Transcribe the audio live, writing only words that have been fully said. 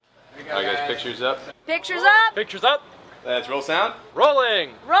Alright guys, pictures up. Pictures up. Pictures up. Let's roll sound.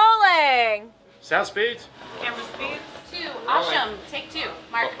 Rolling. Rolling. Sound speeds. Camera speeds. 2. Asham. Take 2.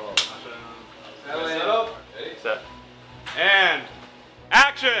 Mark. Set. And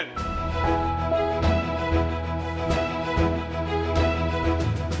action.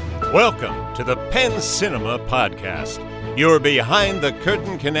 Welcome to the Penn Cinema Podcast, your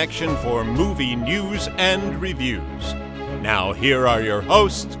behind-the-curtain connection for movie news and reviews. Now here are your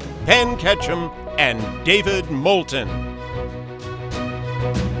hosts, Penn Ketchum and David Moulton.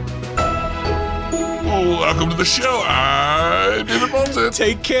 Welcome to the show. I'm David Moulton.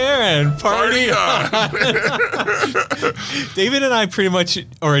 Take care and party on. David and I pretty much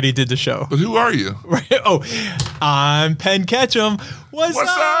already did the show. But who are you? Right? Oh, I'm Penn Ketchum. What's up?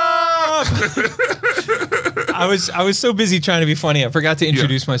 I was so busy trying to be funny, I forgot to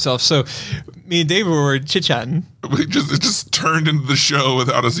introduce myself. So me and David were chit-chatting. It just turned into the show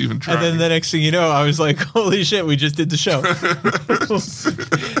without us even trying. And then the next thing you know, I was like, holy shit, we just did the show. That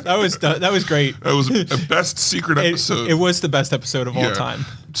was great. That was a best secret episode. It was the best episode of all time.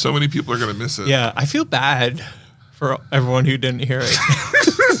 So many people are going to miss it. Yeah, I feel bad for everyone who didn't hear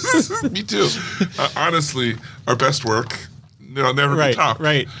it. Me too. Honestly, our best work, never be topped.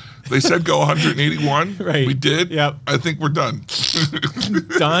 Right. They said go 181. Right. We did. Yep. I think we're done.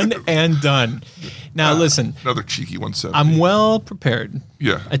 Done and done. Now listen. Another cheeky 170. I'm well prepared.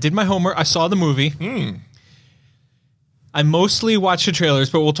 Yeah. I did my homework. I saw the movie. I mostly watched the trailers,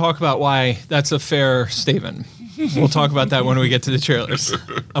 but we'll talk about why that's a fair statement. We'll talk about that when we get to the trailers.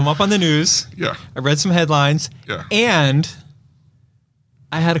 I'm up on the news. Yeah. I read some headlines. Yeah. And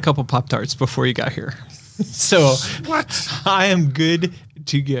I had a couple Pop-Tarts before you got here. So What? I am good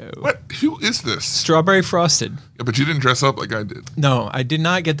to go. What? Who is this? Strawberry frosted. Yeah, but you didn't dress up like I did. No, I did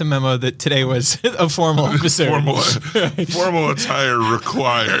not get the memo that today was a formal episode. Formal attire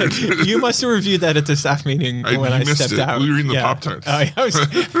required. You must have reviewed that at the staff meeting when I stepped out. We were eating the Pop-Tarts. I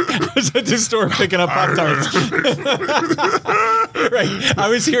was at the store picking up Pop-Tarts. Right. I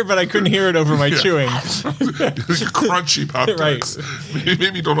was here, but I couldn't hear it over my chewing. Crunchy Pop-Tarts. Right.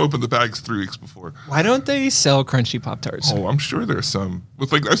 Maybe don't open the bags 3 weeks before. Why don't they sell crunchy Pop-Tarts? Oh, I'm sure there's some.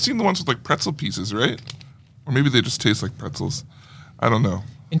 With I've seen the ones with like pretzel pieces, right? Or maybe they just taste like pretzels. I don't know.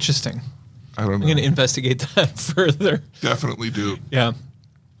 Interesting. I don't know. I'm going to investigate that further. Definitely do. Yeah.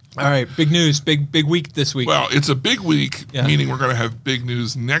 All right. Big news. Big week this week. Well, it's a big week, Yeah. meaning we're going to have big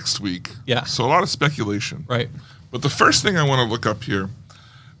news next week. Yeah. So a lot of speculation. Right. But the first thing I want to look up here,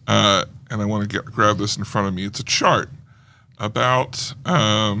 and I want to grab this in front of me, it's a chart about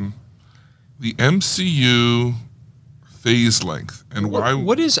the MCU phase length and why.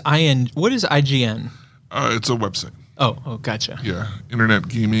 What is IGN? It's a website. Oh, gotcha. Yeah, Internet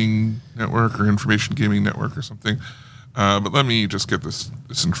Gaming Network or Information Gaming Network or something. But let me just get this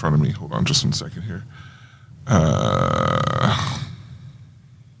in front of me. Hold on just 1 second here.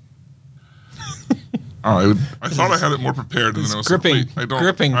 I thought I had it more prepared, and then I was gripping like, wait,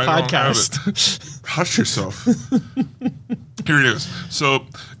 gripping I don't have podcast. it. Hush yourself. Here it is. So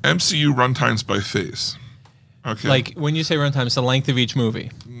MCU runtimes by phase. Okay. Like when you say runtime, it's the length of each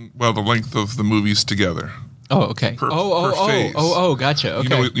movie. Well, the length of the movies together. Oh, okay. Per phase. Gotcha.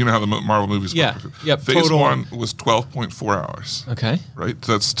 Okay. You know how the Marvel movies Yeah. work. Yep. Phase Total. 1 was 12.4 hours. Okay. Right?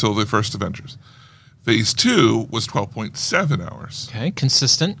 That's till the first Avengers. Phase 2 was 12.7 hours. Okay.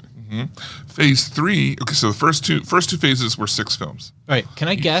 Consistent. Phase 3, okay, so the first two phases were 6 films. All right. Can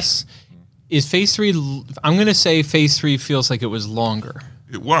I guess? Is phase 3? I'm going to say phase 3 feels like it was longer.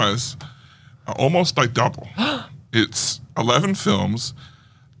 It was almost by double. It's 11 films,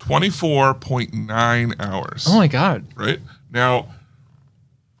 24.9 hours. Oh my God. Right? Now,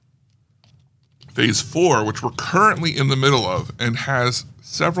 phase 4, which we're currently in the middle of and has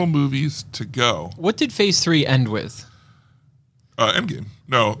several movies to go. What did phase 3 end with? Endgame.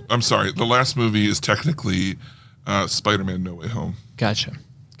 No, I'm sorry. The last movie is technically Spider-Man No Way Home. Gotcha.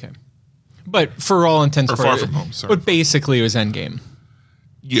 Okay. But for all intents Or and Far purposes, From Home, sorry. but basically it was Endgame.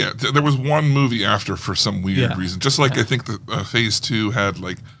 Yeah, there was one movie after for some weird reason. Just like I think the phase 2 had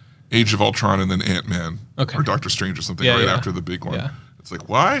like Age of Ultron and then Ant-Man or Doctor Strange or something after the big one. Yeah. It's like,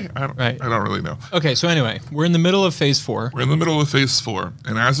 why? I don't really know. Okay, so anyway, we're in the middle of phase 4. We're in the middle of phase 4.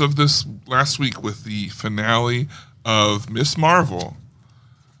 And as of this last week with the finale of Miss Marvel,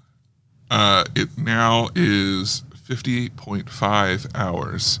 it now is 58.5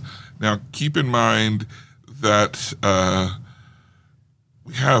 hours. Now, keep in mind that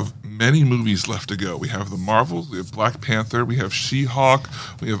we have many movies left to go. We have the Marvels, we have Black Panther, we have She-Hulk,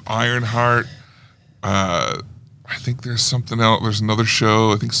 we have Ironheart. I think there's something else. There's another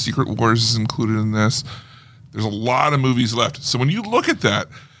show. I think Secret Wars is included in this. There's a lot of movies left. So when you look at that,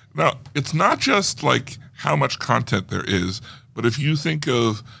 Now, it's not just like how much content there is, but if you think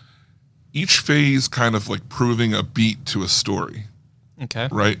of each phase kind of like proving a beat to a story, Okay.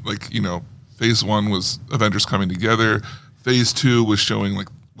 right? Like, phase 1 was Avengers coming together. Phase 2 was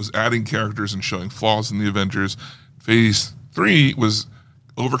was adding characters and showing flaws in the Avengers. Phase 3 was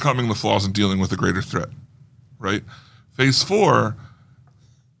overcoming the flaws and dealing with a greater threat, right? Phase 4,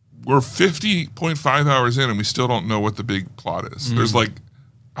 we're 50.5 hours in and we still don't know what the big plot is. There's like,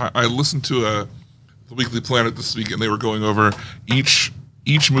 I listened to the Weekly Planet this week and they were going over each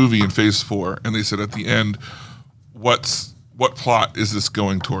movie in Phase 4 and they said at the end, what plot is this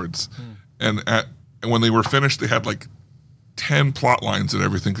going towards? And when they were finished, they had like 10 plot lines that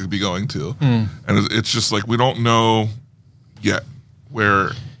everything could be going to. And it's just like, we don't know yet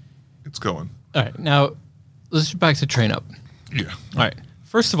where it's going. All right. Now, let's get back to Train Up. Yeah. All right.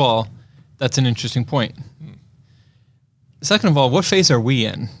 First of all, that's an interesting point. Second of all, what phase are we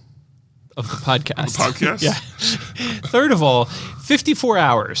in of the podcast? The podcast? Yeah. Third of all, 54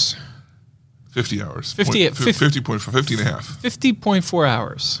 hours. 50 hours. 50 and a half. 50.4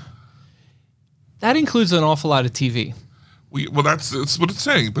 hours. That includes an awful lot of TV. That's what it's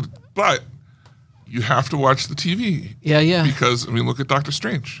saying. But you have to watch the TV. Yeah. Because, look at Doctor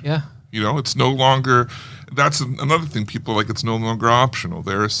Strange. Yeah. It's no longer. That's another thing. People are like, it's no longer optional.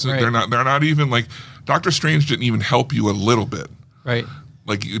 They're not even like, Doctor Strange didn't even help you a little bit. Right.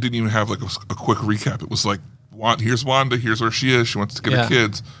 Like, you didn't even have like a quick recap. It was like, here's Wanda. Here's where she is. She wants to get her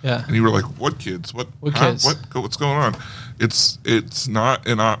kids. Yeah. And you were like, what kids? What kids? What's going on? It's not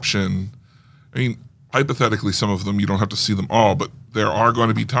an option. Hypothetically, some of them you don't have to see them all, but there are going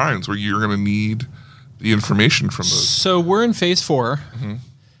to be times where you're going to need the information from those. So we're in phase 4,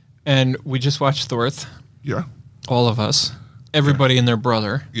 and we just watched Thor. Yeah. All of us. Everybody and their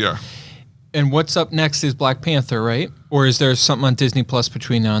brother. Yeah. And what's up next is Black Panther, right? Or is there something on Disney Plus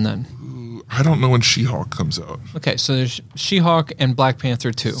between now and then? I don't know when She-Hulk comes out. Okay, so there's She-Hulk and Black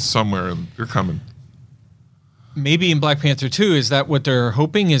Panther 2. Somewhere, they're coming. Maybe in Black Panther 2, is that what they're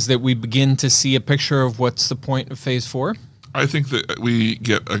hoping, is that we begin to see a picture of what's the point of phase 4? I think that we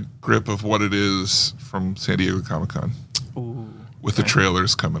get a grip of what it is from San Diego Comic-Con. With the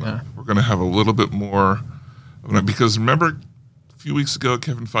trailers coming up. We're going to have a little bit more, because remember a few weeks ago,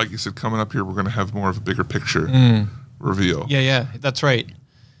 Kevin Feige said coming up here, we're going to have more of a bigger picture reveal. Yeah, that's right.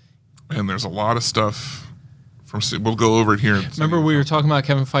 And there's a lot of stuff we'll go over it here. Remember we were talking about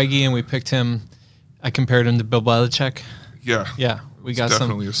Kevin Feige and we picked him, I compared him to Bill Belichick. Yeah. Yeah. We got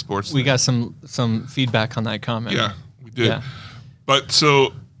definitely a sports We thing. got some feedback on that comment. Yeah, we did. Yeah. But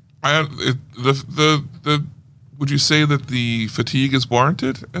so would you say that the fatigue is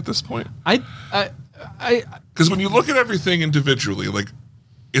warranted at this point? Because when you look at everything individually, like,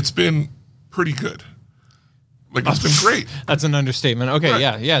 it's been pretty good. Like, it's been great. That's an understatement. Okay,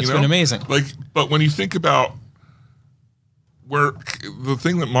 Right. yeah, it's been amazing. Like, but when you think about where the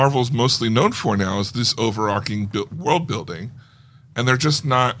thing that Marvel's mostly known for now is this overarching world building, and they're just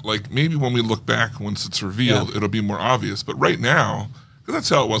not, like, maybe when we look back once it's revealed, it'll be more obvious. But right now, because that's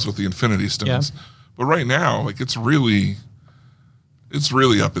how it was with the Infinity Stones. Yeah. But right now, like, it's really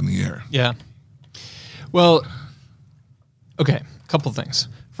up in the air. Yeah. Well, okay, a couple things.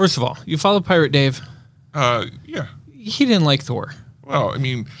 First of all, you follow Pirate Dave. Yeah. He didn't like Thor. Well, I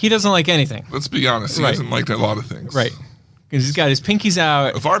mean, He doesn't like anything. let's be honest. He Right. doesn't like a lot of things. Right. Because he's got his pinkies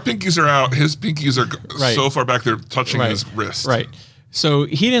out. If our pinkies are out, his pinkies are Right. so far back they're touching Right. his wrist. Right. So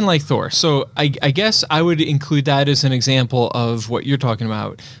he didn't like Thor. So I guess I would include that as an example of what you're talking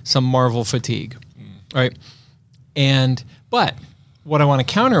about, some Marvel fatigue. Right. But what I want to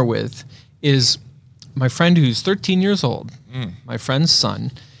counter with is my friend who's 13 years old, my friend's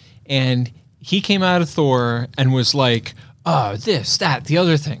son, and he came out of Thor and was like, oh, this, that, the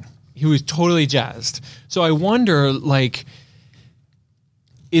other thing. He was totally jazzed. So I wonder, like,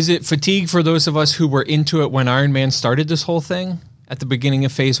 is it fatigue for those of us who were into it when Iron Man started this whole thing at the beginning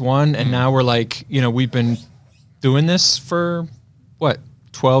of phase 1? And now we're like, we've been doing this for,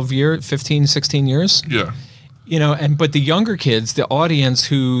 12 years, 15, 16 years? Yeah. But the younger kids, the audience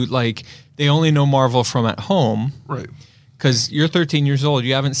who, like, they only know Marvel from at home. Right. Because you're 13 years old,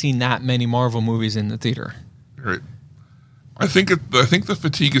 you haven't seen that many Marvel movies in the theater. Right. I think the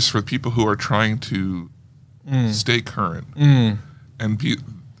fatigue is for people who are trying to stay current,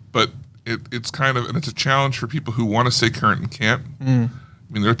 but it's kind of, and it's a challenge for people who want to stay current and can't. I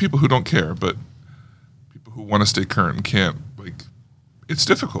mean, there are people who don't care, but people who want to stay current and can't. Like, it's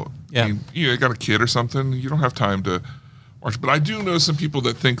difficult. Yeah. I mean, you got a kid or something, you don't have time to watch. But I do know some people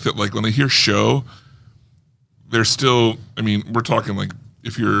that think that, like, when they hear show, they're still. I mean, we're talking like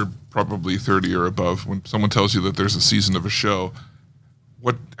if you're probably 30 or above, when someone tells you that there's a season of a show,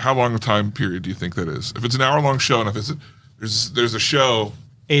 How long a time period do you think that is? If it's an hour-long show, and if there's a show,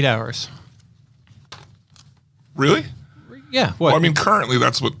 8 hours. really? Yeah. What? Well, I mean, currently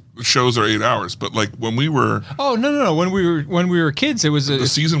that's what the shows are 8 hours. But like when we were, oh no. When we were kids, it was the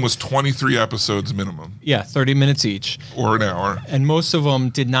season was 23 episodes minimum, 30 minutes each, or an hour, and most of them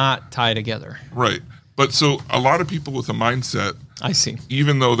did not tie together. right? But so a lot of people with a mindset, I see.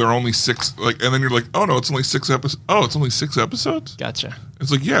 even though they're only 6, like, and then you're like, oh no, it's only 6 episodes. Oh, it's only 6 episodes. Gotcha.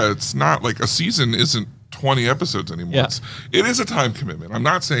 It's like, yeah, it's not like a season isn't 20 episodes anymore. Yeah. It is a time commitment. I'm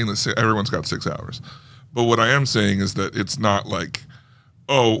not saying that everyone's got 6 hours, but what I am saying is that it's not like,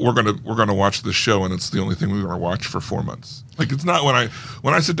 oh, we're gonna watch this show and it's the only thing we're gonna watch for 4 months. Like, it's not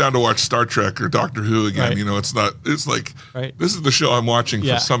when I sit down to watch Star Trek or Doctor Who again. Right. You know, it's not. It's like, Right. this is the show I'm watching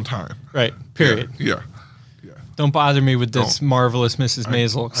Yeah. for some time. Right. Period. Yeah. Don't bother me with this Don't. marvelous Mrs.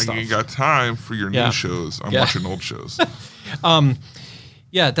 Maisel I stuff. ain't got time for your Yeah. new shows. I'm Yeah. watching old shows.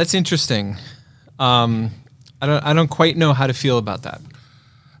 Yeah, that's interesting. I don't quite know how to feel about that.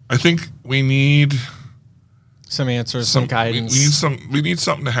 I think we need Some answers, some guidance. We need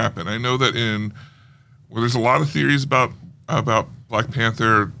something to happen. I know that there's a lot of theories about Black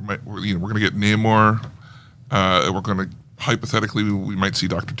Panther. We're going to get Namor. We're going to hypothetically we might see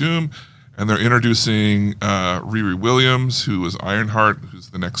Doctor Doom, and they're introducing Riri Williams, who is Ironheart, who's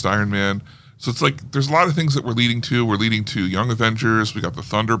the next Iron Man. So it's like there's a lot of things that we're leading to. We're leading to Young Avengers. We got the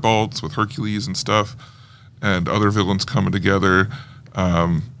Thunderbolts with Hercules and stuff, and other villains coming together.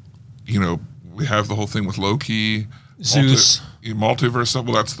 We have the whole thing with Loki, Zeus. multiverse stuff.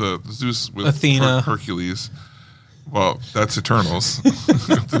 Well, that's the Zeus with Athena. Hercules. Well, that's Eternals.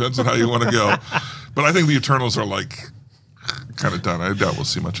 Depends on how you want to go. But I think the Eternals are like kind of done. I doubt we'll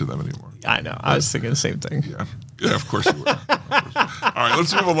see much of them anymore. I know. I was thinking the same thing. Yeah, of course you will. All right,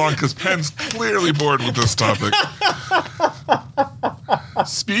 let's move along because Penn's clearly bored with this topic.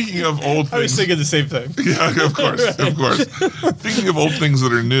 Speaking of old things. I was thinking the same thing. Yeah, of course. Thinking of old things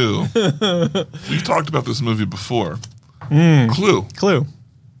that are new, we've talked about this movie before. Clue. Clue.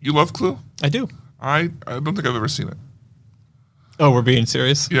 You love Clue? I do. I don't think I've ever seen it. Oh, we're being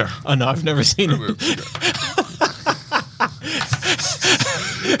serious? Yeah. Oh, no, I've never seen it.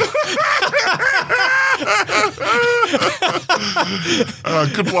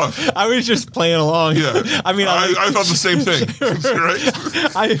 Good bluff. I was just playing along. Yeah. I mean, I thought the same thing.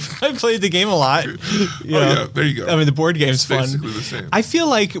 Right? I played the game a lot. Yeah, there you go. I mean, the board game's It's fun. basically the same. I feel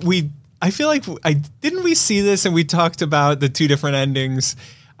like didn't we see this and we talked about the 2 different endings.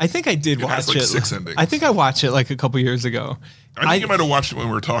 I think I did watch has, like, it. 6 endings. I think I watched it like a couple years ago. I think you might have watched it when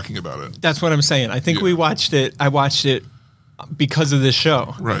we were talking about it. That's what I'm saying. I think Yeah. we watched it. I watched it because of this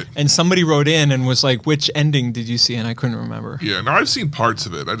show. Right. And somebody wrote in and was like, which ending did you see? And I couldn't remember. Yeah, no, I've seen parts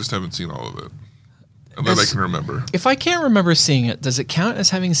of it. I just haven't seen all of it. And then I can remember. If I can't remember seeing it, does it count as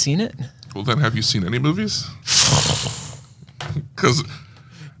having seen it? Well, then have you seen any movies? Because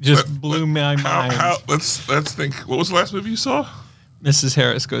Just blew my mind. let's think. What was the last movie you saw? Mrs.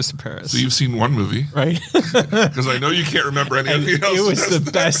 Harris Goes to Paris. So you've seen one movie, right? because I know you can't remember anything else. It was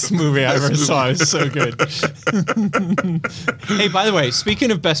the best movie I ever saw. It was so good. Hey, by the way, speaking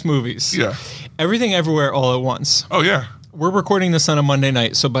of best movies, Yeah. Everything Everywhere All at Once. Oh yeah. We're recording this on a Monday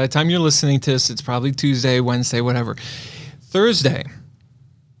night, so by the time you're listening to this, it's probably Tuesday, Wednesday, whatever. Thursday,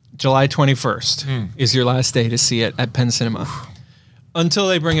 July 21st is your last day to see it at Penn Cinema. Until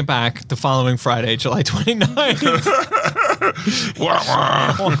they bring it back the following Friday, July 29th. Wah,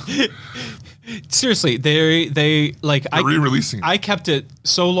 wah. Seriously, they like They're re-releasing it. I kept it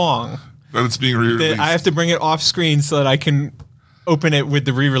so long that it's being re-released. that I have to bring it off screen so that I can open it with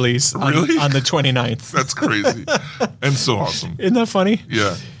the re-release Really? on the 29th. That's crazy and so awesome. Isn't that funny?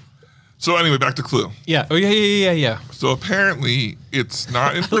 Yeah. So anyway, back to Clue. Yeah. Oh yeah. So apparently, it's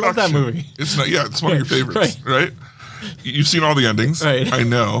not in production. love that movie. It's not. Yeah, it's one of your favorites, right? You've seen all the endings, Right. I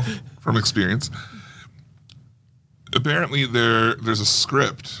know from experience. Apparently, there's a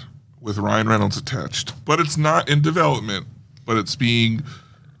script with Ryan Reynolds attached, but it's not in development. But it's being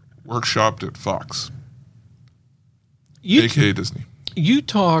workshopped at Fox, aka Disney. You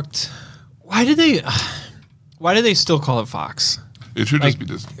talked. Why do they still call it Fox? It should just be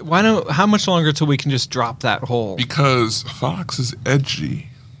Disney How much longer till we can just drop that whole? because Fox is edgy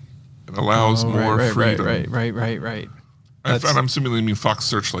and allows more freedom. Right. I'm assuming they mean Fox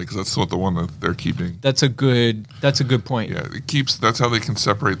Searchlight because that's the one that they're keeping. That's a good point. Yeah, it keeps. That's how they can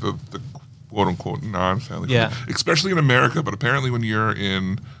separate the quote unquote non-family. Yeah. Especially in America, but apparently when you're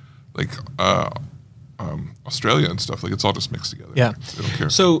in like Australia and stuff, like it's all just mixed together. Yeah. They don't care.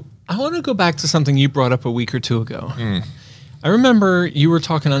 So I want to go back to something you brought up a week or two ago. I remember you were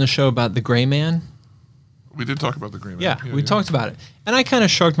talking on the show about The Gray Man. We did talk about the Gray Man. Yeah, we talked about it. And I kind of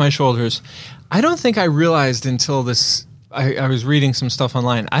shrugged my shoulders. I don't think I realized until this, I was reading some stuff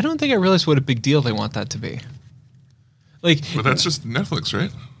online. I don't think I realized what a big deal they want that to be. Like, But that's just Netflix, right?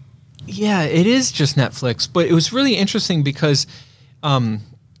 yeah, it is just Netflix. But it was really interesting because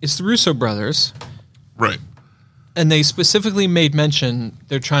it's the Russo brothers. Right. And they specifically made mention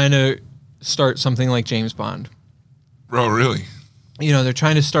they're trying to start something like James Bond. Oh, really? You know, they're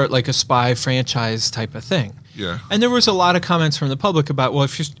trying to start like a spy franchise type of thing. Yeah. And there was a lot of comments from the public about, well,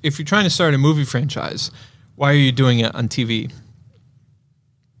 if you're trying to start a movie franchise, why are you doing it on TV?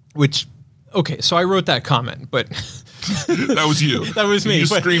 Which, okay, so I wrote that comment, but That was you. That was me, You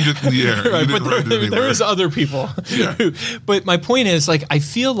but- screamed it in the air. right, You but didn't write it there anywhere. was other people. Yeah. But my point is, like, I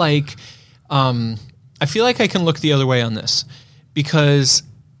feel like I can look the other way on this because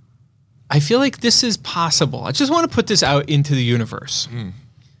I feel like this is possible. I just want to put this out into the universe.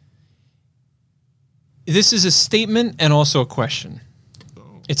 This is a statement and also a question.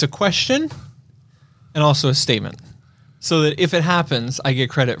 It's a question and also a statement. So that if it happens, I get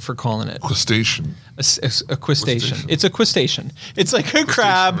credit for calling it Quistation. a quistation. Quistation. It's a quistation. It's like a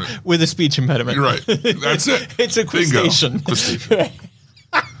crab right. with a speech impediment. You're right. That's it. It's a Bingo. quistation. Quistation.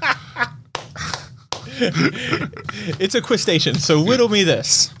 It's a quistation. So whittle me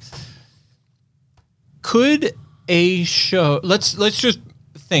this. Could a show, let's just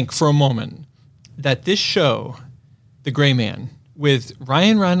think for a moment that this show, The Gray Man, with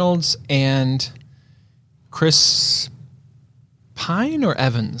Ryan Reynolds and Chris Pine or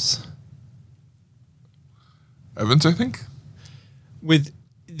Evans, Evans, I think. with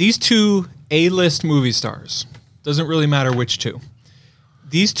these two A-list movie stars, doesn't really matter which two.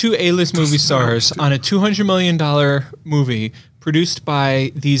 These two A-list movie stars on a $200 million movie produced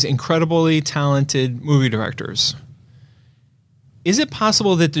by these incredibly talented movie directors. Is it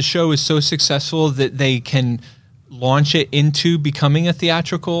possible that the show is so successful that they can launch it into becoming a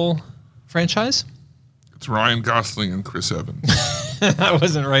theatrical franchise? It's Ryan Gosling and Chris Evans. I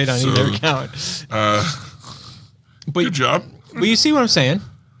wasn't right on either So, account. But, Good job. but you see what I'm saying?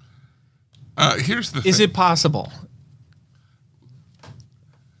 Here's the thing. Is it possible?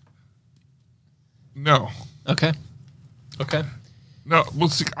 No. Okay. Okay. No. Well,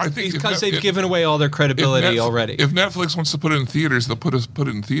 see, I think Because they've given away all their credibility already. If Netflix wants to put it in theaters, they'll put it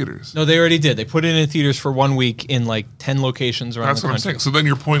in theaters. No, they already did. They put it in theaters for 1 week in like 10 locations around That's the what I'm country. saying. So then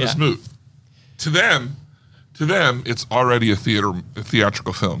your point is Yeah. moot. To them, it's already a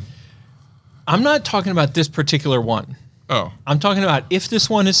theatrical film. I'm not talking about this particular one. Oh, I'm talking about if this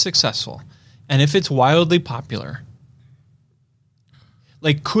one is successful and if it's wildly popular.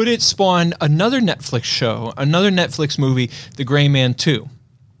 Like, could it spawn another Netflix show, another Netflix movie, The Gray Man 2?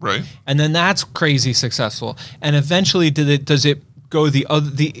 right. And then that's crazy successful. And eventually, does it go the other?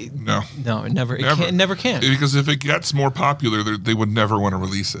 No. No, it never. Never. It never can. Because if it gets more popular, they would never want to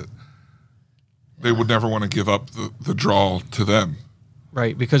release it. They would never want to give up the draw to them.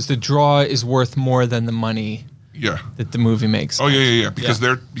 Right, because the draw is worth more than the money Yeah. that the movie makes. Oh yeah. Because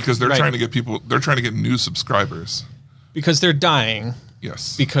Yeah. they're Right. trying to get people. They're trying to get new subscribers. Because they're dying.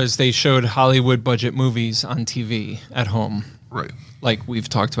 Yes. Because they showed Hollywood budget movies on TV at home, Right. like we've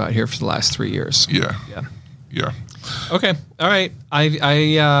talked about here for the last 3 years. Yeah. Yeah. Yeah. Okay. All right.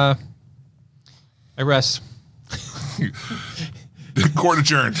 I rest. Court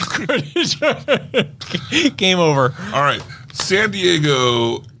adjourned. Game over. All right. San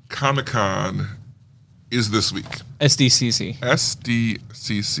Diego Comic-Con is this week. SDCC.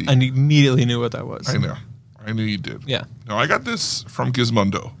 SDCC. I immediately knew what that was. I know. I knew you did. Yeah. No, I got this from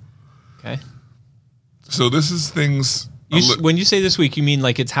Gizmondo. Okay. So this is things. When you say this week, you mean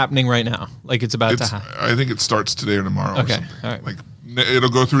like it's happening right now, like it's about to happen. I think it starts today or tomorrow. Okay, Or something. all right. Like it'll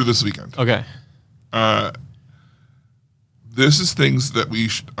go through this weekend. Okay. This is things that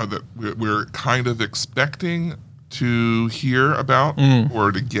we're kind of expecting to hear about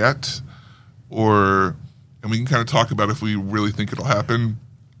or to get, and we can kind of talk about if we really think it'll happen.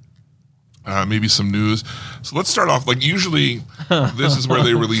 Maybe some news. So let's start off. Like usually, this is where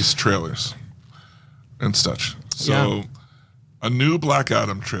they release trailers and such. So Yeah. a new Black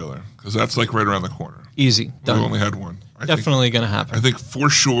Adam trailer, because that's like right around the corner. Easy. We Done. only had one. Definitely going to I happen. think for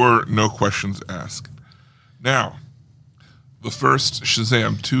sure, no questions asked. Now, the first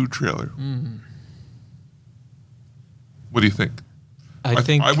Shazam 2 trailer. What do you think? I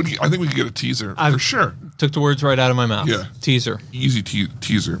think I think we could get a teaser for sure. took the words right out of my mouth. Yeah. Teaser. Easy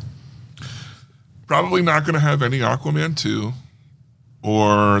teaser. Probably not going to have any Aquaman 2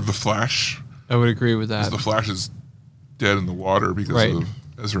 or The Flash. I would agree with that. The Flash is dead in the water because Right. of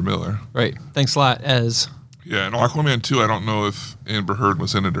Ezra Miller. Right. Thanks a lot, Ez. Yeah, and Aquaman 2, I don't know if Amber Heard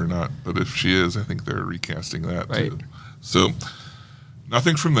was in it or not, but if she is, I think they're recasting that Right. too. So,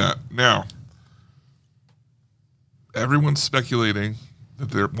 nothing from that. Now, everyone's speculating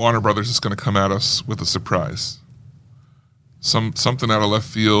that Warner Brothers is going to come at us with a surprise. Something out of left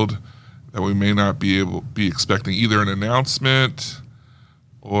field that we may not be expecting, either an announcement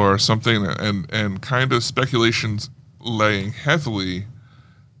or something, and kind of speculations laying heavily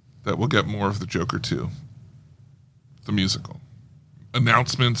that we'll get more of the Joker 2, the musical.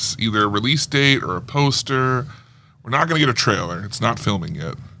 Announcements, either a release date or a poster. We're not going to get a trailer. It's not filming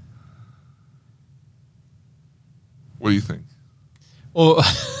yet. What do you think? Well,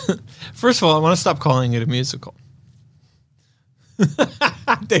 first of all, I want to stop calling it a musical.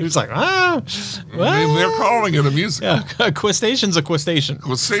 Dave's like, I mean, they're calling it a musical. yeah, Questation's a Questation.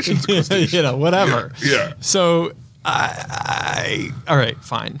 Quotation's a quotation. You know, whatever. Yeah. So, all right,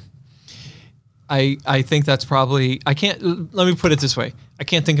 fine. I think that's probably, let me put it this way. I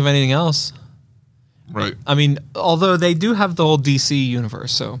can't think of anything else. Right. I mean, although they do have the whole DC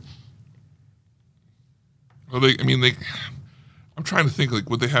universe, so. Well, I'm trying to think, like,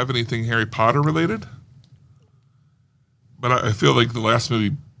 would they have anything Harry Potter related? But I feel like the last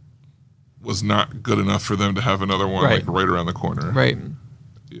movie was not good enough for them to have another one Right. like right around the corner. Right.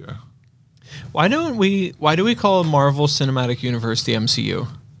 Yeah. Why do we call Marvel Cinematic Universe the MCU?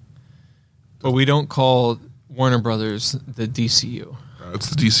 But we don't call Warner Brothers the DCU. It's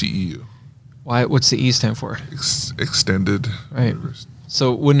the DCEU. Why? What's the E stand for? Extended. Right. Universe.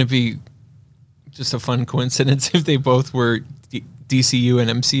 So wouldn't it be just a fun coincidence if they both were DCU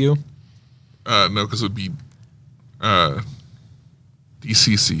and MCU? No, because it would be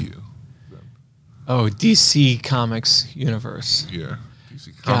DCCU. Oh, DC Comics Universe. Yeah.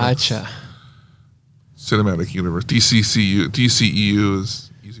 DC Comics. Gotcha. Cinematic Universe. DCEU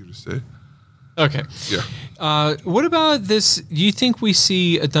is easier to say. Okay. Yeah. What about this? Do you think we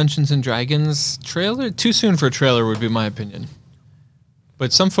see a Dungeons and Dragons trailer? Too soon for a trailer would be my opinion.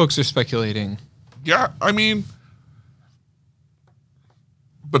 But some folks are speculating. Yeah, I mean,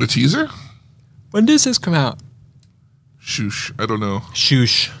 but a teaser? When does this come out? Shoosh. I don't know.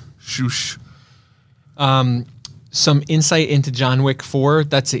 Shoosh. Shoosh. Some insight into John Wick 4.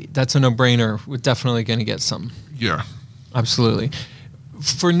 That's a no-brainer. We're definitely going to get some. Yeah. Absolutely.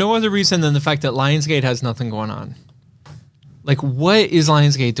 For no other reason than the fact that Lionsgate has nothing going on. Like, what is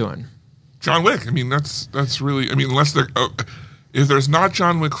Lionsgate doing? John Wick. I mean, that's really. I mean, unless they're if there's not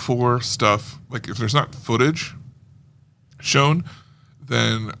John Wick 4 stuff, like if there's not footage shown,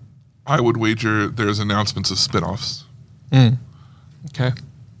 then I would wager there's announcements of spinoffs. Okay.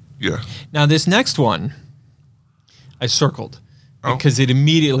 Yeah. Now, this next one, I circled Oh. because it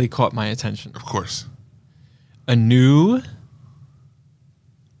immediately caught my attention. Of course. A new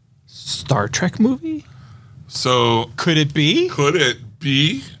Star Trek movie? So Could it be? could it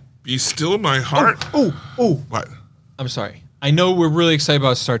be Still My Heart? Oh. What? I'm sorry. I know we're really excited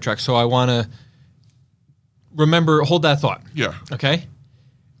about Star Trek, so I want to hold that thought. Yeah. Okay?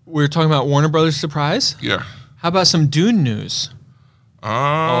 We're talking about Warner Brothers surprise. Yeah. How about some Dune news?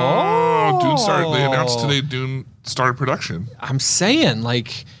 Oh, Dune started. They announced today Dune started production. I'm saying,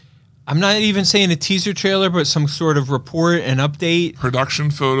 like, I'm not even saying a teaser trailer, but some sort of report and update.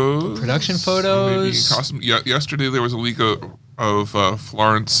 Production photos. Maybe costume. Yeah. Yesterday there was a leak of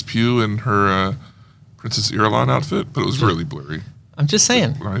Florence Pugh in her Princess Irulan outfit, but it was really blurry. I'm just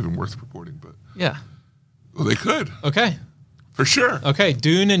saying. Not even worth reporting, but Yeah. well, they could Okay. for sure. Okay.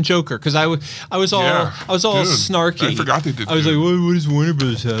 Dune and Joker, because I was all Yeah, Dune. snarky. I forgot they did I was Dune. like, what does Warner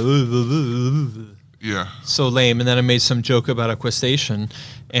Brothers have? Yeah. So lame. And then I made some joke about Equestation,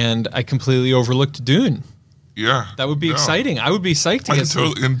 and I completely overlooked Dune. Yeah. That would be No. exciting. I would be psyched to I get some.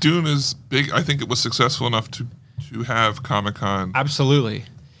 totally, and Dune is big. I think it was successful enough to have Comic-Con. Absolutely.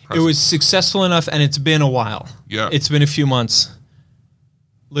 It was successful enough, and it's been a while. Yeah. It's been a few months.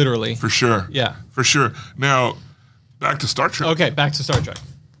 Literally. For sure. Yeah. For sure. Now, back to Star Trek. Okay, back to Star Trek.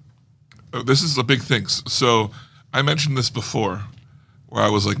 This is a big thing. So I mentioned this before, where I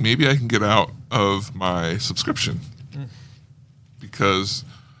was like, maybe I can get out of my subscription because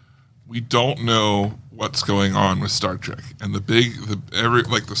we don't know what's going on with Star Trek, and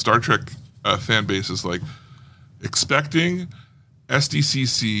the Star Trek fan base is like expecting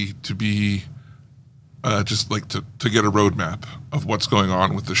SDCC to be just like to get a roadmap of what's going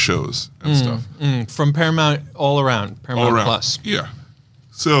on with the shows and stuff. From Paramount all around. Paramount All around. Plus. Yeah.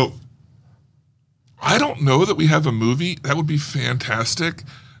 So I don't know that we have a movie. That would be fantastic.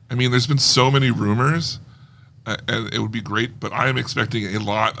 I mean, there's been so many rumors, and it would be great, but I am expecting a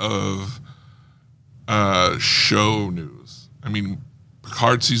lot of show news. I mean,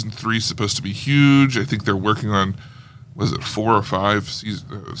 Picard season 3 is supposed to be huge. I think they're working on, was it 4 or 5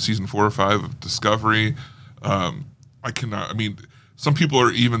 season 4 or 5 of Discovery. Some people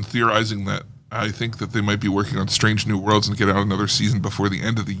are even theorizing that I think that they might be working on Strange New Worlds and get out another season before the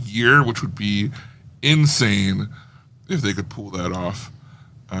end of the year, which would be insane if they could pull that off.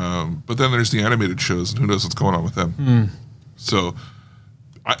 But then there's the animated shows, and who knows what's going on with them. So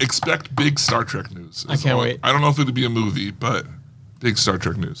I expect big Star Trek news. I can't wait. I don't know if it'll be a movie, but big Star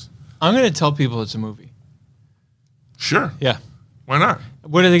Trek news. I'm going to tell people it's a movie. Sure. Yeah. Why not?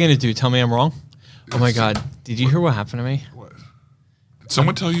 What are they going to do? Tell me I'm wrong? Oh my God. Did you hear what happened to me? What? Did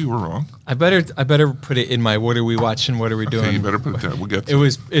someone tell you were wrong? I better put it in my what are we watching, what are we doing? Okay, you better put it down. We'll get to It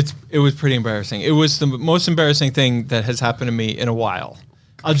was pretty embarrassing. It was the most embarrassing thing that has happened to me in a while.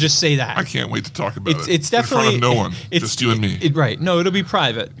 I'll just say that. I can't wait to talk about it. It's definitely in front of no one, just you and me. Right. No, it'll be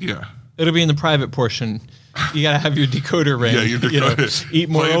private. Yeah. It'll be in the private portion. You got to have your decoder ring. Yeah, your decoder. Eat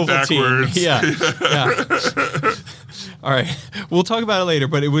more Play it Ovaltine. backwards. Yeah. All right. We'll talk about it later,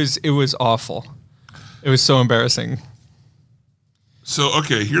 but it was awful. It was so embarrassing. So,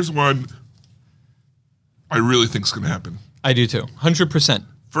 okay, here's one I really think is going to happen. I do too. 100%.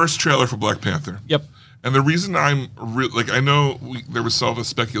 First trailer for Black Panther. Yep. And the reason I know there was all this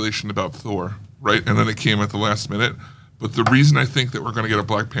speculation about Thor, right? And then it came at the last minute. But the reason I think that we're going to get a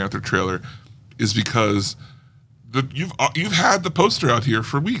Black Panther trailer is because you've had the poster out here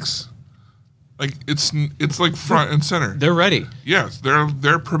for weeks. Like it's like front and center. They're ready. Yes,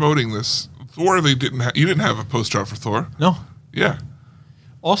 they're promoting this. Thor, you didn't have a poster out for Thor. No. Yeah.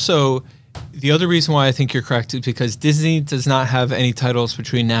 Also, the other reason why I think you're correct is because Disney does not have any titles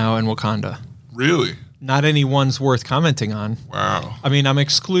between now and Wakanda. Really? Not any ones worth commenting on. Wow. I mean, I'm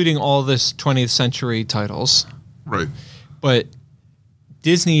excluding all this 20th century titles. Right. But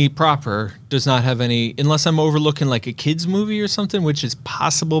Disney proper does not have any, unless I'm overlooking like a kid's movie or something, which is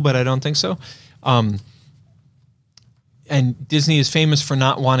possible, but I don't think so. And Disney is famous for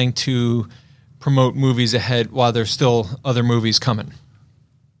not wanting to promote movies ahead while there's still other movies coming.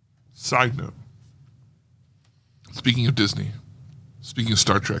 Side note. Speaking of Disney, speaking of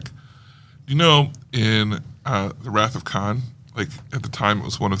Star Trek, do you know in The Wrath of Khan, like at the time it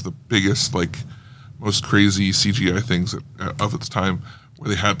was one of the biggest, like most crazy CGI things of its time, where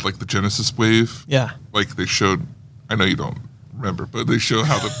they had like the Genesis wave. Yeah. Like they showed, I know you don't remember, but they show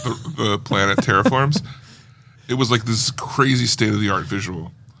how the planet terraforms. It was like this crazy state-of-the-art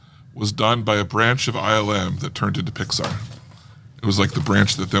visual. Was done by a branch of ILM that turned into Pixar. It was like the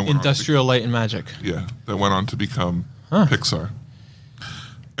branch that then went Industrial Light and Magic. that went on to become Pixar.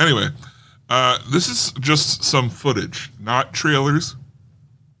 Anyway, this is just some footage, not trailers,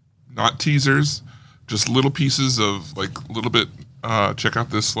 not teasers, just little pieces of like a little bit. Check out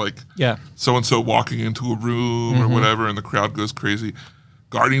this like so-and-so walking into a room or whatever, and the crowd goes crazy.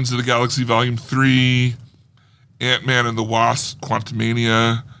 Guardians of the Galaxy Volume 3, Ant-Man and the Wasp,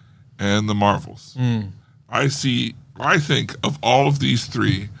 Quantumania, and the Marvels. I think of all of these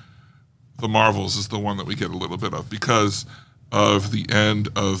three, the Marvels is the one that we get a little bit of because of the end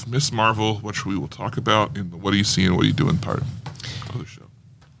of Miss Marvel, which we will talk about in the What Do You See and What Do You Do in part of the show.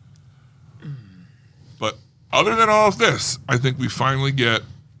 But other than all of this, I think we finally get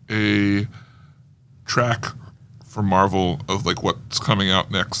a track for Marvel of like what's coming out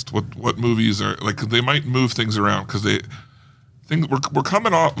next. What movies are like? They might move things around because we're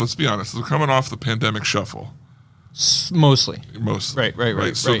coming off. Let's be honest, we're coming off the pandemic shuffle. Mostly.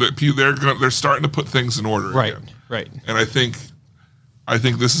 Right. So they're starting to put things in order. Right. Again. Right. And I think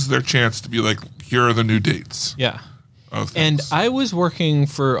this is their chance to be like, here are the new dates. Yeah. Of And things. I was working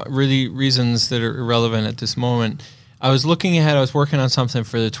for really reasons that are irrelevant at this moment. I was looking ahead. I was working on something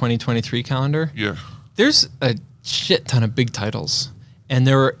for the 2023 calendar. Yeah. There's a shit ton of big titles. And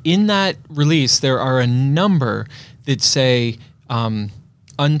in that release, there are a number that say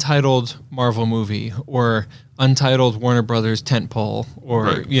untitled Marvel movie or untitled Warner Brothers tentpole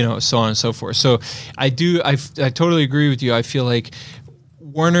or, so on and so forth. So I totally agree with you. I feel like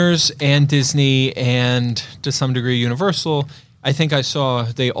Warner's and Disney and to some degree Universal, I think I saw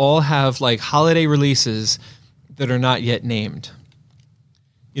they all have like holiday releases that are not yet named.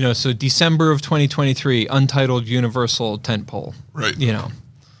 So December of 2023, untitled Universal tentpole. Right.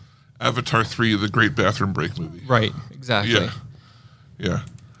 Avatar 3, the Great Bathroom Break movie. Right, exactly. Yeah.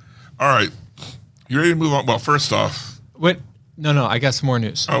 All right. You ready to move on? Well, first off. What? No, I got some more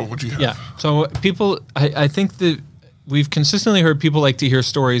news. Oh, what'd you have? Yeah. So people, I think that we've consistently heard people like to hear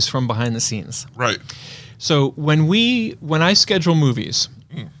stories from behind the scenes. Right. So when I schedule movies,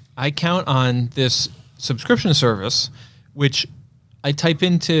 I count on this subscription service, which I type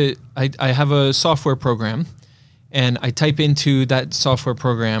into, I have a software program, and I type into that software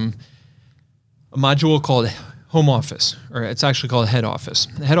program a module called Home Office, or it's actually called Head Office.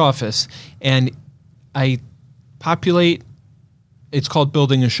 Head Office, and I populate, it's called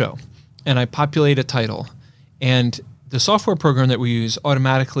Building a Show, and I populate a title, and the software program that we use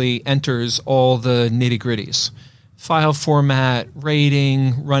automatically enters all the nitty-gritties. File format,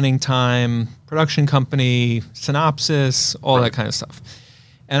 rating, running time, production company, synopsis, all that kind of stuff.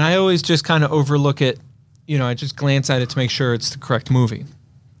 And I always just kind of overlook it. I just glance at it to make sure it's the correct movie.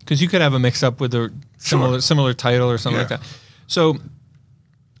 Because you could have a mix-up with a similar title or something like that. So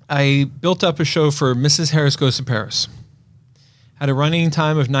I built up a show for Mrs. Harris Goes to Paris. Had a running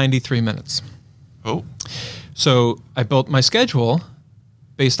time of 93 minutes. Oh. So I built my schedule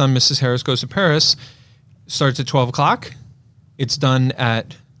based on Mrs. Harris Goes to Paris. Starts at 12 o'clock. It's done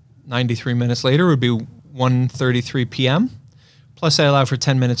at 93 minutes later. It would be 1:33 p.m. Plus I allow for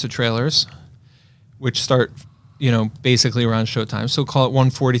 10 minutes of trailers, which start, basically around showtime. So call it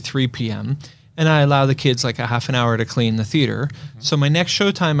 1:43 p.m. And I allow the kids like a half an hour to clean the theater. Mm-hmm. So my next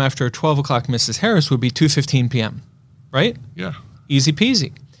showtime after 12 o'clock Mrs. Harris would be 2:15 p.m. Right? Yeah. Easy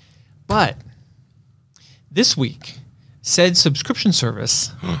peasy. But this week, said subscription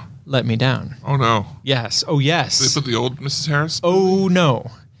service let me down. Oh, no. Yes. Oh, yes. They put the old Mrs. Harris? Oh,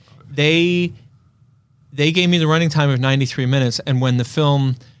 no. They gave me the running time of 93 minutes, and when the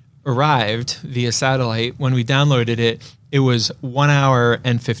film arrived via satellite, when we downloaded it, it was 1 hour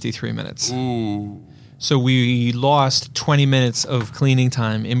and 53 minutes. Ooh. So we lost 20 minutes of cleaning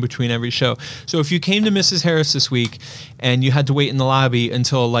time in between every show. So if you came to Mrs. Harris this week and you had to wait in the lobby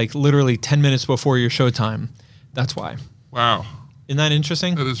until like literally 10 minutes before your showtime, that's why. Wow. Isn't that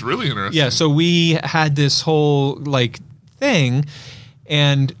interesting? That is really interesting. Yeah, so we had this whole thing,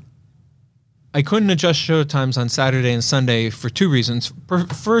 and I couldn't adjust show times on Saturday and Sunday for two reasons.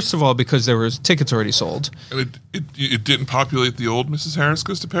 First of all, because there was tickets already sold. And it didn't populate the old Mrs. Harris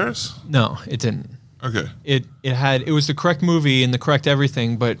Goes to Paris? No, it didn't. Okay. It was the correct movie and the correct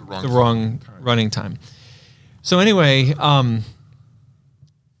everything, but the wrong running time. So anyway,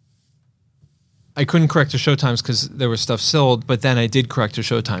 I couldn't correct the show times because there was stuff sold, but then I did correct the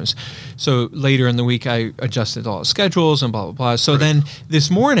show times. So later in the week, I adjusted all the schedules and blah, blah, blah. So then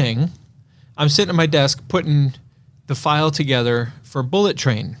this morning, I'm sitting at my desk putting the file together for Bullet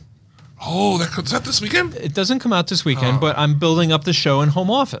Train. Oh, that comes out this weekend? It doesn't come out this weekend, but I'm building up the show in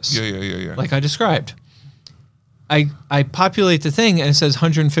Home Office. Yeah. Like I described. I populate the thing and it says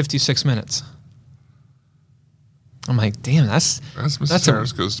 156 minutes. I'm like, damn, that's Mrs.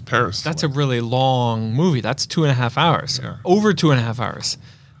 Harris Goes to Paris. That's a really long movie. That's 2.5 hours. Yeah. Over 2.5 hours.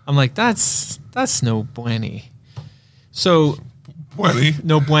 I'm like, that's no bueny. So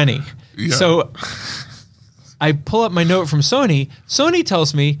no bueny. Yeah. So I pull up my note from Sony. Sony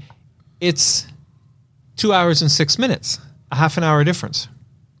tells me it's 2 hours and 6 minutes, a half an hour difference.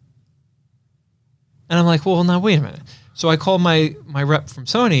 And I'm like, well, now wait a minute. So I called my rep from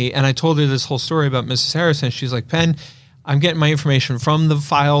Sony and I told her this whole story about Mrs. Harris, and she's like, Penn, I'm getting my information from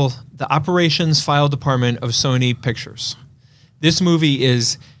the operations file department of Sony Pictures. This movie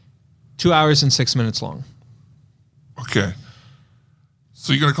is 2 hours and 6 minutes long. Okay.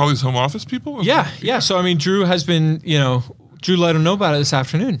 So you're going to call these Home Office people? Yeah. So, I mean, Drew has been, Drew let him know about it this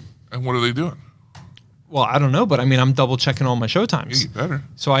afternoon. And what are they doing? Well, I don't know, but I mean, I'm double checking all my show Yeah, times. you better.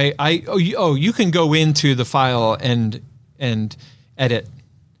 So you can go into the file and edit.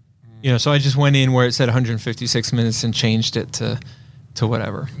 So I just went in where it said 156 minutes and changed it to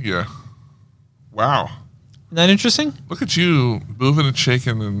whatever. Yeah. Wow. Isn't that interesting? Look at you moving and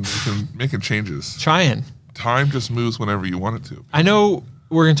shaking and making changes. Trying. Time just moves whenever you want it to. I know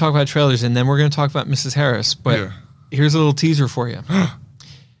we're going to talk about trailers and then we're going to talk about Mrs. Harris, but here's a little teaser for you.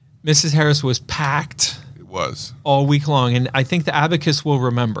 Mrs. Harris was packed. It was. All week long, and I think the Abacus will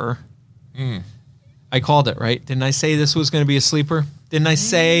remember. I called it, right? Didn't I say this was going to be a sleeper? Didn't I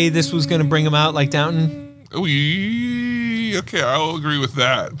say this was going to bring him out like Downton? Okay, I'll agree with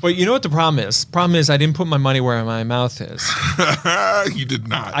that. But you know what the problem is? Problem is I didn't put my money where my mouth is. You did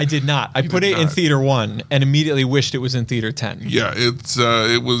not. I did not. I put it in Theater 1 and immediately wished it was in Theater 10. Yeah,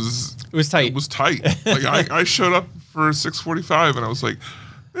 it was tight. It was tight. Like I showed up for 6:45 and I was like,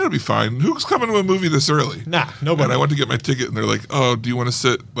 it'll be fine. Who's coming to a movie this early? Nah, nobody. And I went to get my ticket and they're like, oh, do you want to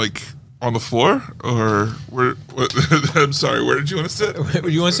sit on the floor or where? I'm sorry, where did you want to sit?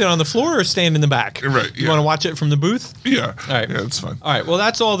 You want to sit on the floor or stand in the back? Right. You want to watch it from the booth? Yeah. All right. Yeah, it's fine. All right. Well,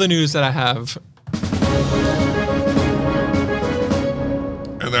 that's all the news that I have.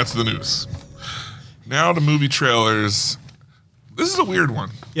 And that's the news. Now to movie trailers. This is a weird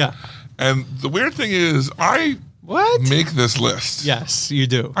one. Yeah. And the weird thing is, I What? make this list. Yes, you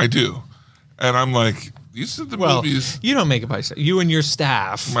do. I do. And I'm like, these are the Well, movies. you don't make it by yourself. You and your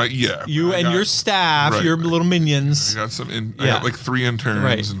staff. You I and got- your staff, right, your right. little I minions. got some. I Yeah. got like 3 interns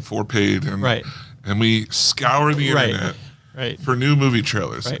Right. and 4 paid, and Right. and we scour the Right. internet Right. for new movie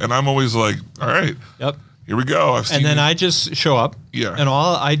trailers. Right. And I'm always like, all right, Yep. here we go. I've seen. And then I just show up. Yeah. And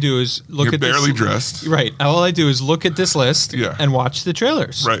all I do is look You're at barely this, dressed. Right. All I do is look at this list Yeah. and watch the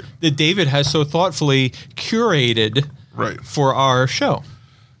trailers. Right. That David has so thoughtfully curated Right. for our show.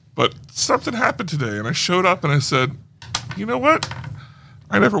 But something happened today, and I showed up and I said, you know what?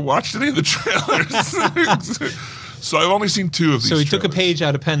 I never watched any of the trailers. So I've only seen 2 of these. So he took a trailers. page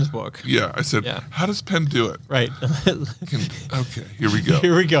out of Penn's book. Yeah, I said, Yeah. how does Penn do it? Right. Okay, here we go.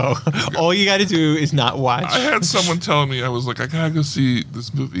 Here we go. All you got to do is not watch. I had someone telling me, I was like, I gotta go see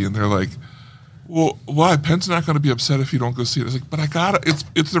this movie, and they're like, well, why? Penn's not going to be upset if you don't go see it. I was like, but I gotta.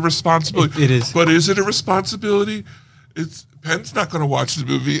 It's a responsibility. It is. But is it a responsibility? Penn's not going to watch the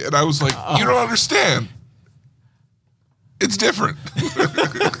movie, and I was like, you don't understand. It's different.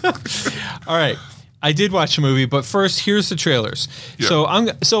 All right. I did watch the movie, but first, here's the trailers. Yeah.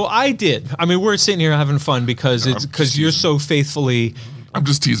 So I did. I mean, we're sitting here having fun because you're so faithfully. I'm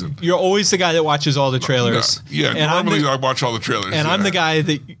just teasing. You're always the guy that watches all the trailers. Yeah, and I'm normally the, I watch all the trailers. and I'm the guy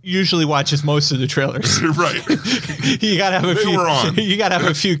that usually watches most of the trailers. Right. You gotta have a They few. were on. You gotta have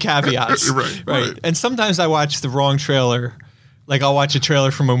a few caveats. Right. And sometimes I watch the wrong trailer. Like I'll watch a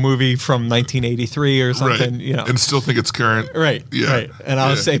trailer from a movie from 1983 or something. Right. You know. And still think it's current. Right. Yeah. Right. And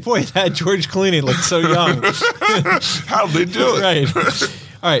I'll Yeah. say, boy, that George Clooney looked so young. How'd they do it? Right.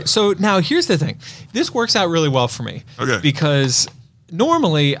 All right. So now here's the thing. This works out really well for me. Okay. Because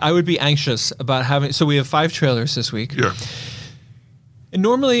normally I would be anxious about having. So we have 5 trailers this week. Yeah. And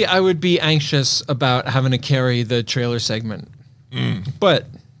normally I would be anxious about having to carry the trailer segment. But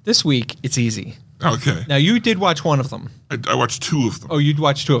this week it's easy. Okay. Now you did watch one of them. I watched 2 of them. Oh, you'd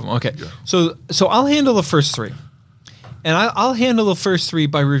watch 2 of them. Okay. Yeah. So I'll handle the first 3. And I'll handle the first 3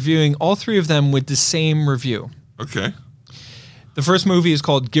 by reviewing all 3 of them with the same review. Okay. The first movie is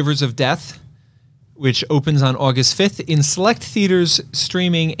called Givers of Death, which opens on August 5th in select theaters,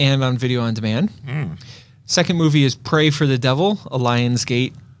 streaming, and on video on demand. Second movie is Pray for the Devil, a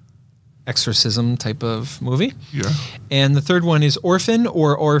Lionsgate exorcism type of movie. Yeah. And the third one is Orphan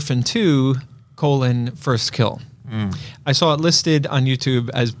or Orphan 2, First Kill. I saw it listed on YouTube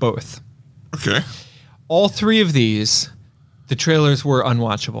as both. Okay. All 3 of these, the trailers were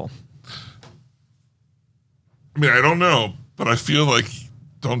unwatchable. I mean, I don't know, but I feel like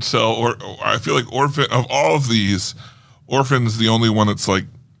Don't Sell, or I feel like Orphan, of all of these, Orphan's the only one that's like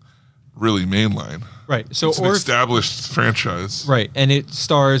really mainline. Right. So It's an established franchise. right, and it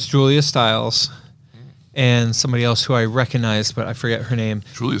stars Julia Stiles and somebody else who I recognize, but I forget her name.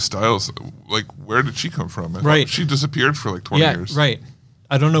 Julia Stiles, like, where did she come from? I thought Right. She disappeared for like 20 years. Right.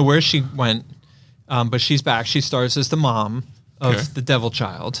 I don't know where she went, but she's back. She stars as the mom of Okay. the devil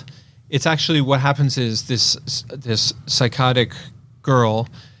child. It's actually what happens is this psychotic girl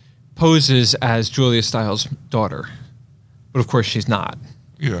poses as Julia Stiles' daughter, but of course she's not.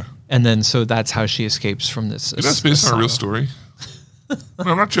 Yeah. And then so that's how she escapes from this. That's based on a real asylum. story.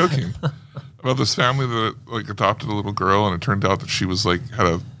 No, I'm not joking. About this family that like adopted a little girl, and it turned out that she was like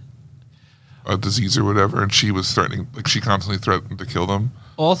had a disease or whatever, and she was threatening, like she constantly threatened to kill them.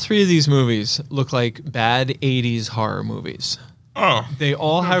 All 3 of these movies look like bad 80s horror movies. Oh, They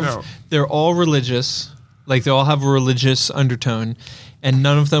all No have, doubt. they're all religious. Like they all have a religious undertone, and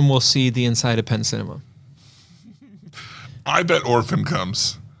none of them will see the inside of Penn Cinema. I bet Orphan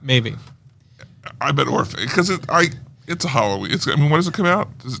comes. Maybe. I bet Orphan because it's a Halloween. I mean, when does it come out?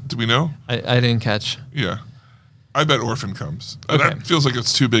 Do we know? I didn't catch. Yeah, I bet Orphan comes. Okay. That feels like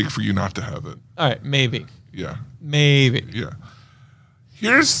it's too big for you not to have it. All right, maybe. Yeah, Maybe. yeah.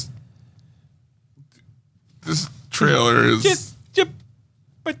 Here's this trailer is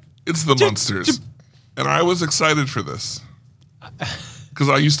it's the Munsters, and I was excited for this because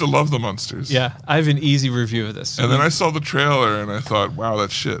I used to love the Munsters. Yeah, I have an easy review of this. And then I saw the trailer and I thought, wow,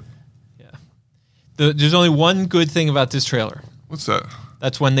 that's shit. There's only one good thing about this trailer. What's that?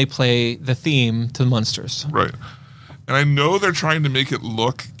 That's when they play the theme to the Munsters. Right. And I know they're trying to make it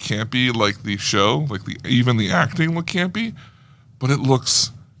look campy like the show, like even the acting look campy, but it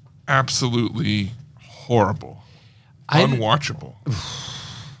looks absolutely horrible. Unwatchable.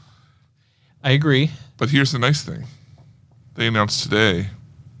 I agree. But here's the nice thing. They announced today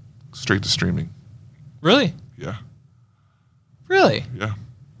straight to streaming. Really? Yeah. Really? Yeah.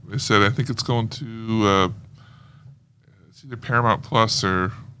 They said I think it's going to it's either Paramount Plus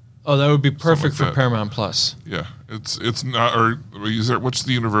or Oh, that would be perfect like for that. Paramount Plus. yeah. It's not or is there what's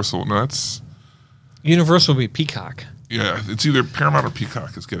the Universal? No, that's Universal would be Peacock. Yeah, it's either Paramount or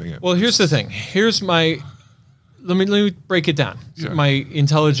Peacock is getting it. Well, here's the thing. Here's my let me break it down. Yeah. My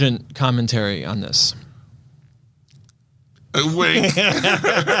intelligent commentary on this. Wait.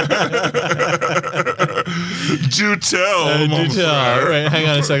 Do tell. Do tell. Right, hang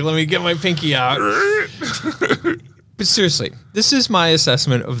on a second. Let me get my pinky out. But seriously, this is my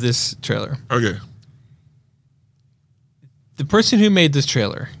assessment of this trailer. Okay. The person who made this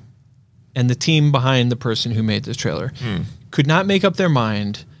trailer and the team behind the person who made this trailer could not make up their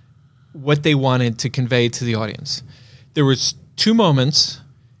mind what they wanted to convey to the audience. There was 2 moments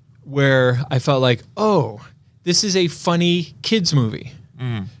where I felt like, oh, this is a funny kids movie.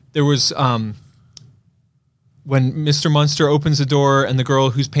 There was when Mr. Munster opens the door and the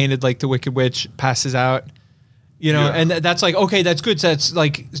girl who's painted like the Wicked Witch passes out. You know, and that's like, okay, that's good. So that's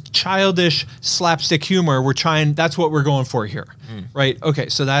like childish slapstick humor. That's what we're going for here. Right? Okay,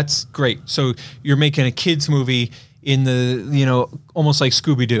 so that's great. So you're making a kids movie in the, almost like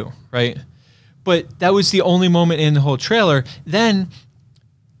Scooby-Doo, right? But that was the only moment in the whole trailer. Then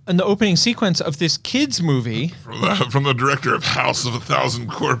in the opening sequence of this kids movie, From the director of House of 1,000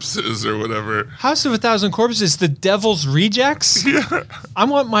 Corpses or whatever. House of 1,000 Corpses, The Devil's Rejects. Yeah. I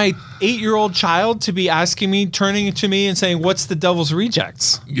want my 8-year-old child to be turning to me and saying, "What's The Devil's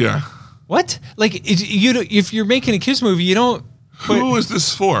Rejects?" Yeah. What? Like, if you're making a kids movie, you don't. Who is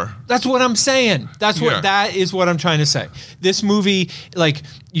this for? That's what I'm saying. That is what I'm trying to say. This movie, like,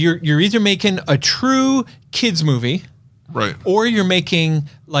 you're either making a true kids movie, Right. or you're making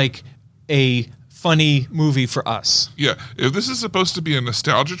like a funny movie for us. Yeah. If this is supposed to be a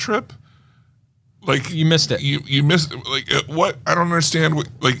nostalgia trip, like You missed it. You missed what? I don't understand what,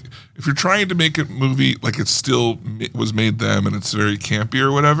 like, if you're trying to make a movie like it still was made then and it's very campy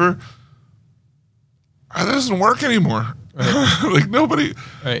or whatever, that doesn't work anymore. Right. Like nobody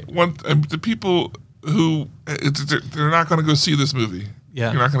the people who they're not going to go see this movie.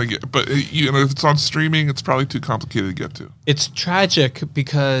 Yeah. You're not going to get, but if it's on streaming, it's probably too complicated to get to. It's tragic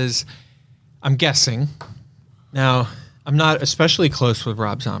because I'm guessing. Now, I'm not especially close with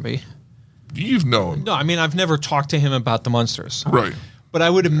Rob Zombie. You've known. No, I mean, I've never talked to him about the Munsters. Right. But I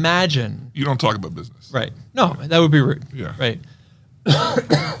would imagine. You don't talk about business. Right. No, that would be rude. Yeah. Right.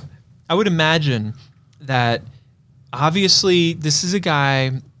 I would imagine that obviously this is a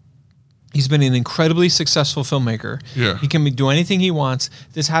guy. He's been an incredibly successful filmmaker. Yeah. He can do anything he wants.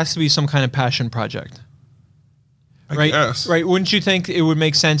 This has to be some kind of passion project. I guess. Right. Wouldn't you think it would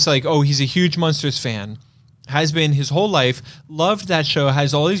make sense? Like, oh, he's a huge Munsters fan, has been his whole life, loved that show,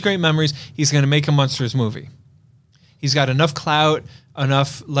 has all these great memories. He's going to make a Munsters movie. He's got enough clout,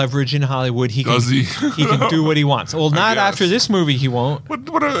 enough leverage in Hollywood. He Does he? He can do what he wants. Well, not guess. after this movie. He won't.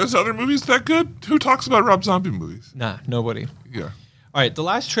 What are his other movies that good? Who talks about Rob Zombie movies? Nah, nobody. Yeah. All right, the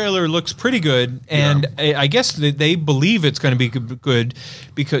last trailer looks pretty good, and I guess they believe it's going to be good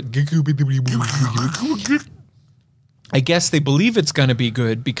because I guess they believe it's going to be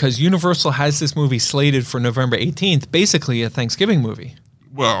good because Universal has this movie slated for November 18th, basically a Thanksgiving movie.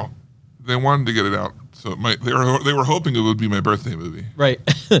 Well, they wanted to get it out, so they were hoping it would be my birthday movie. Right.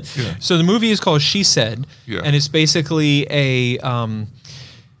 Yeah. So the movie is called She Said, and it's basically a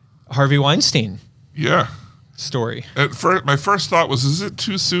Harvey Weinstein story. My first thought was, is it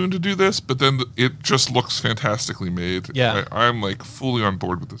too soon to do this? But then it just looks fantastically made. Yeah. I'm like fully on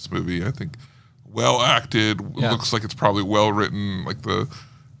board with this movie. I think well acted. Yeah. It looks like it's probably well written. Like the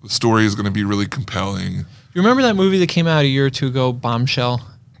story is going to be really compelling. You remember that movie that came out a year or two ago, Bombshell?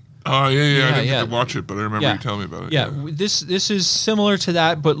 Oh, yeah. I didn't get to watch it, but I remember you telling me about it. Yeah. This is similar to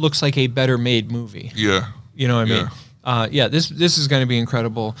that, but looks like a better made movie. Yeah. You know what I mean? This is going to be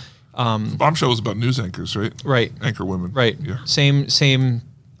incredible. Bombshell was about news anchors, right? Right. Anchor women. Right. Yeah. Same.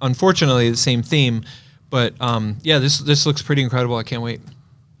 Unfortunately, the same theme, but this looks pretty incredible. I can't wait.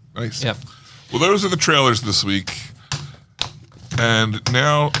 Nice. Yeah. Well, those are the trailers this week, and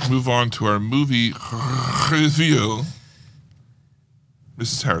now move on to our movie review.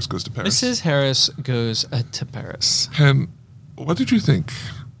 Mrs. Harris Goes to Paris. Mrs. Harris Goes to Paris. And what did you think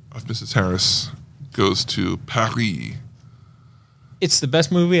of Mrs. Harris Goes to Paris? It's the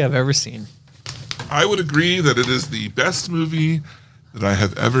best movie I've ever seen. I would agree that it is the best movie that I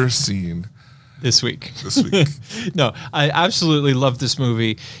have ever seen this week. No, I absolutely love this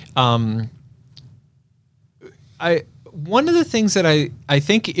movie. One of the things that I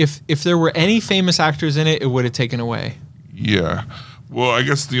think if there were any famous actors in it, it would have taken away. Yeah. Well, I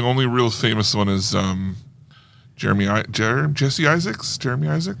guess the only real famous one is Jeremy Isaacs?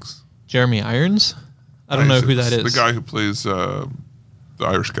 Jeremy Irons? I don't know who that is. The guy who plays the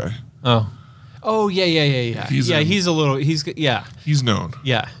Irish guy. Oh, yeah. He's known.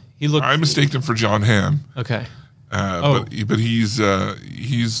 Yeah. He looked. I mistaked him for John Hamm. Okay. But he's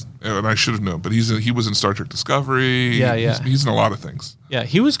and I should have known, but he was in Star Trek Discovery. Yeah. He's in a lot of things. Yeah,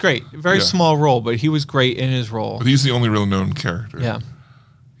 he was great. Very Yeah. small role, but he was great in his role. But he's the only real known character. Yeah.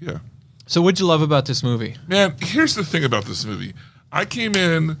 Yeah. So what'd you love about this movie? Man, here's the thing about this movie. I came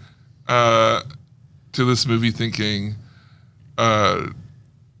in to this movie thinking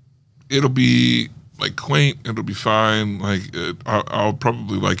it'll be like quaint, it'll be fine, like I'll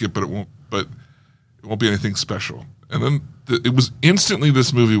probably like it, but it won't be anything special. And then it was instantly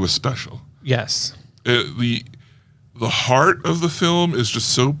this movie was special. Yes. The heart of the film is just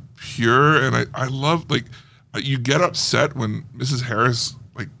so pure, and I love, like, you get upset when Mrs. Harris,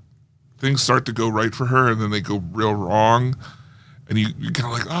 like, things start to go right for her and then they go real wrong, and you're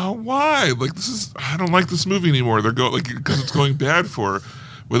kind of like, oh, why? Like, I don't like this movie anymore. They're going, like, because it's going bad for her.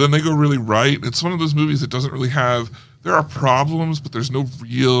 But then they go really right. It's one of those movies that doesn't really have, there are problems, but there's no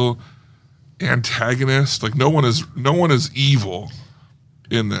real antagonist. Like, no one is evil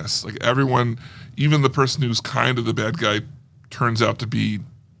in this. Like, everyone, even the person who's kind of the bad guy, turns out to be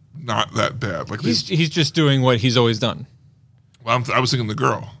not that bad. Like, He's just doing what he's always done. well, I was thinking the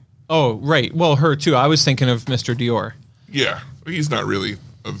girl. Oh, right. Well, her too. I was thinking of Mr. Dior. Yeah, he's not really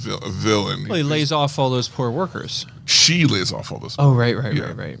a villain. Well, he lays off all those poor workers. She lays off all this. Oh, right.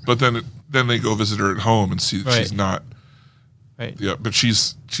 Yeah. But then they go visit her at home and see that she's not. Right. Yeah, but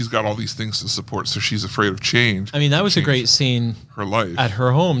she's got all these things to support, so she's afraid of change. I mean, that was a great scene. Her life At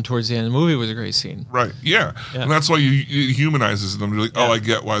her home towards the end of the movie was a great scene. right? Yeah, Yeah. and that's why it humanizes them. You're like, oh, Yeah. I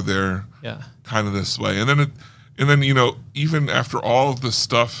get why they're Yeah. kind of this way. And then even after all of this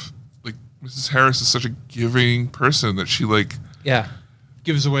stuff, like Mrs. Harris is such a giving person that she like Yeah.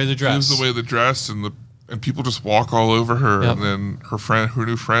 Gives away the dress. gives away the dress and people just walk all over her, Yep. and then her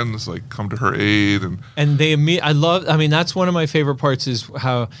new friends like come to her aid, and that's one of my favorite parts is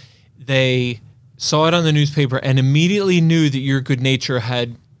how they saw it on the newspaper and immediately knew that your good nature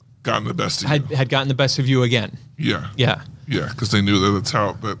had gotten the best of you. had gotten the best of you again. Yeah, Yeah. yeah, because they knew that's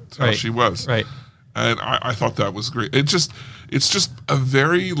how Right. she was. Right. And I thought that was great. It's just a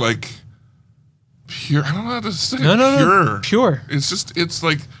very like pure. I don't know how to say No. Pure. It's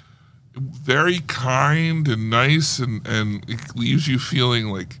like very kind and nice, and it leaves you feeling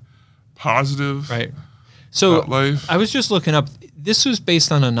like positive. Right. So About life. I was just looking up. This was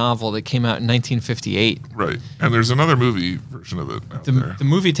based on a novel that came out in 1958. Right. And there's another movie version of it out there. The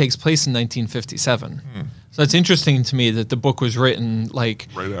movie takes place in 1957. So it's interesting to me that the book was written like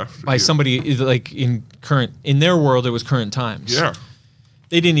Right after, by yeah. somebody like in their world it was current times. Yeah.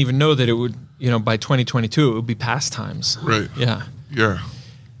 They didn't even know that it would, by 2022 it would be past times. Right. Yeah. Yeah.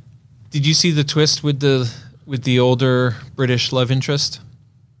 Did you see the twist with the older British love interest?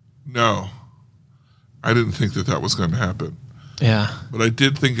 No. I didn't think that was going to happen. Yeah. But I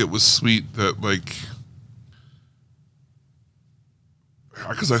did think it was sweet that, like,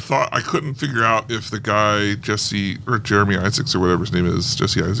 because I couldn't figure out if the guy Jeremy Isaacs or whatever his name is,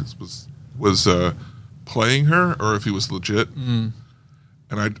 Jesse Isaacs was playing her or if he was legit. And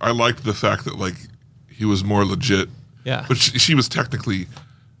I liked the fact that like he was more legit. Yeah. But she was technically,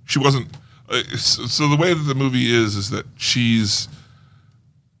 she wasn't. So the way that the movie is that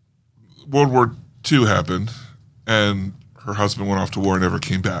World War II happened and her husband went off to war and never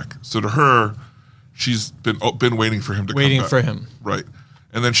came back. So to her, she's been waiting for him to come back. Waiting for him. Right.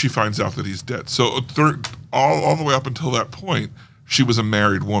 And then she finds out that he's dead. So all the way up until that point, she was a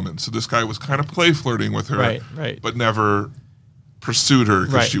married woman. So this guy was kind of flirting with her. Right. But never pursued her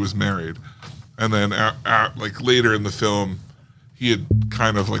because Right. she was married. And then like later in the film, he had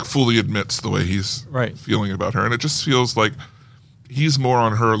kind of like fully admits the way he's Right. feeling about her. And it just feels like he's more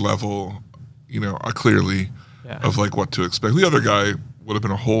on her level, clearly, Yeah. of like what to expect. The other guy would have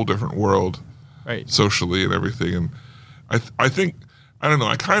been a whole different world Right. socially and everything. And I think, I don't know,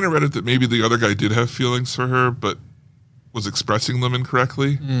 I kind of read it that maybe the other guy did have feelings for her, but was expressing them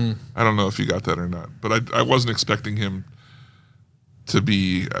incorrectly. I don't know if you got that or not, but I wasn't expecting him to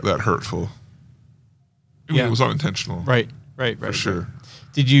be that hurtful. I mean, Yeah. it was unintentional. Right. For sure.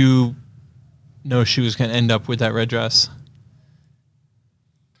 Did you know she was going to end up with that red dress?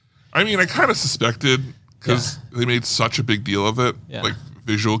 I mean, I kind of suspected because they made such a big deal of it, Yeah. like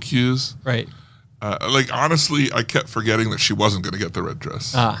visual cues. Right. Like, honestly, I kept forgetting that she wasn't going to get the red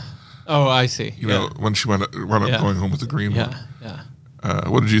dress. Oh, I see. You know, when she wound up Yeah. going home with the green one. Yeah.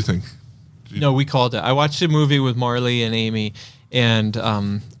 What did you think? No, we called it. I watched the movie with Marley and Amy,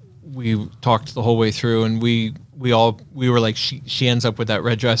 and we talked the whole way through, and we were like, she ends up with that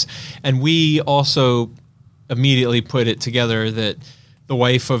red dress, and we also immediately put it together that the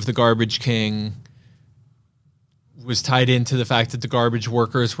wife of the Garbage King was tied into the fact that the garbage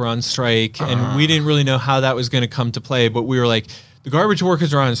workers were on strike, and we didn't really know how that was going to come to play, but we were like, the garbage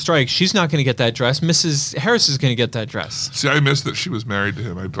workers are on strike. She's not going to get that dress. Mrs. Harris is going to get that dress. See, I missed that she was married to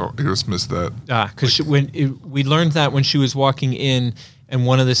him. I just missed that. Because we learned that when she was walking in, and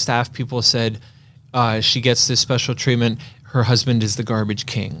one of the staff people said she gets this special treatment. Her husband is the garbage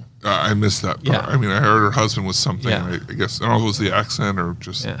king. I missed that part. Yeah. I mean, I heard her husband was something. Yeah. I guess I don't know if it was the accent or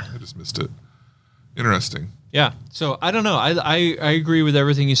just Yeah. I just missed it. Interesting. Yeah. So I don't know. I agree with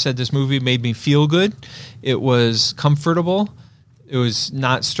everything you said. This movie made me feel good. It was comfortable. It was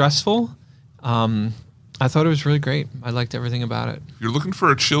not stressful. I thought it was really great. I liked everything about it. If you're looking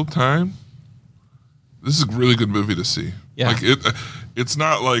for a chill time, this is a really good movie to see. Yeah. Like it's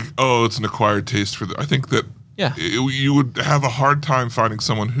not like, oh, it's an acquired taste for I think that you would have a hard time finding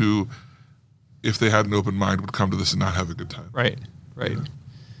someone who, if they had an open mind, would come to this and not have a good time. Right. Right.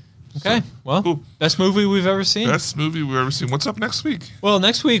 Okay. Well, cool. Best movie we've ever seen. Best movie we've ever seen. What's up next week? Well,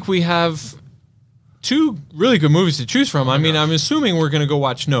 next week we have 2 really good movies to choose from. I mean, I'm assuming we're going to go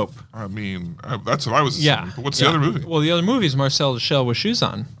watch Nope. I mean, that's what I was assuming. Yeah. But what's the other movie? Well, the other movie is Marcel the Shell with Shoes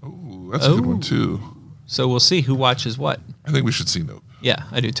On. Oh, that's a good one too. So we'll see who watches what. I think we should see Nope. Yeah,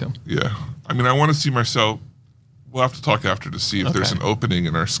 I do too. Yeah. I mean, I want to see Marcel. We'll have to talk after to see if there's an opening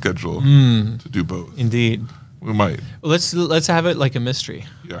in our schedule to do both. Indeed. We might. Well, let's have it like a mystery.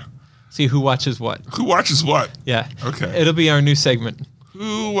 Yeah. See who watches what. Who watches what? Yeah. Okay. It'll be our new segment.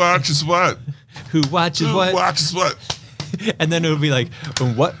 Who watches what? Who watches Who what? watches what? And then it'll be like,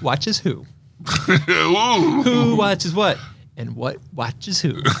 what watches who? Ooh. Who watches what? And what watches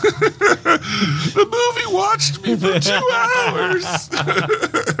who? The movie watched me for 2 hours.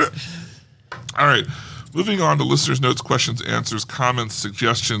 All right. Moving on to listeners' notes, questions, answers, comments,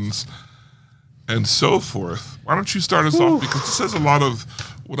 suggestions, and so forth. Why don't you start us off? Because this has a lot of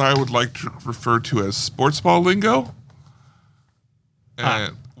what I would like to refer to as sports ball lingo.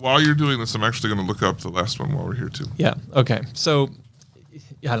 And while you're doing this, I'm actually going to look up the last one while we're here, too. Yeah. Okay. So,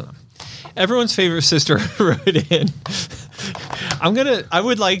 I don't know. Everyone's favorite sister wrote in. I'm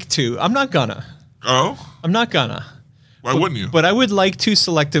not gonna. Oh? I'm not gonna. Why wouldn't you? But I would like to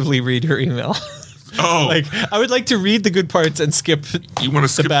selectively read her email. Oh. Like, I would like to read the good parts and skip You want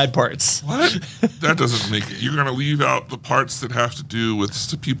to the skip bad parts. What? That doesn't make it. You're going to leave out the parts that have to do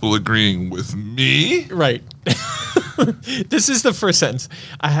with people agreeing with me? Right. This is the first sentence.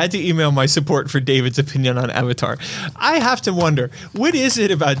 I had to email my support for David's opinion on Avatar. I have to wonder, what is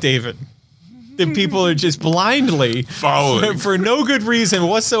it about David that people are just blindly Following. for no good reason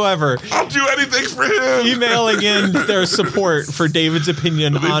whatsoever I'll do anything for him. emailing in their support for David's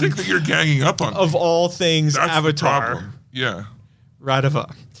opinion They on, think that you're ganging up on of me. all things, That's Avatar. the problem. Yeah.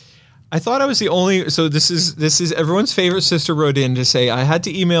 Radava. I thought I was the only. So this is everyone's favorite sister wrote in to say I had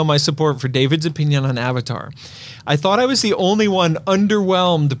to email my support for David's opinion on Avatar. I thought I was the only one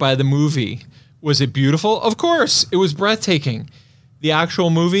underwhelmed by the movie. Was it beautiful? Of course, it was breathtaking. The actual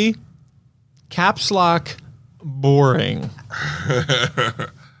movie, caps lock, boring.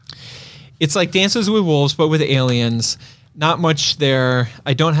 It's like Dances with Wolves, but with aliens. Not much there.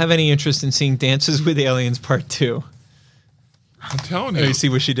 I don't have any interest in seeing Dances with Aliens Part 2. I'm telling Oh, you. you see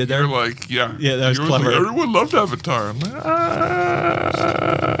what she did there? You're like, yeah. Yeah, that was You're clever. Like, everyone loved Avatar. I'm like,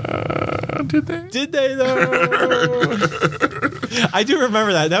 did they? Did they though? I do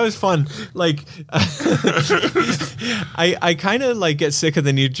remember that. That was fun. Like, I kind of like get sick of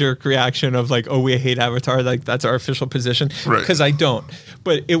the knee jerk reaction of like, oh, we hate Avatar. Like that's our official position. Right. Because I don't.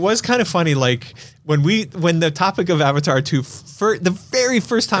 But it was kind of funny. Like when the topic of Avatar 2, the very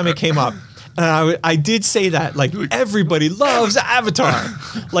first time it came up. And I did say that, like, everybody loves Avatar.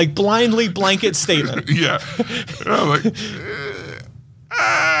 Like, blindly blanket statement. Yeah. And I'm like,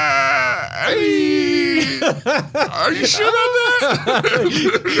 are you sure about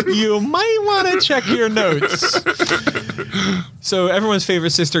that? You might want to check your notes. So everyone's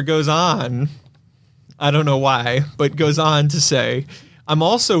favorite sister goes on, I don't know why, but goes on to say, I'm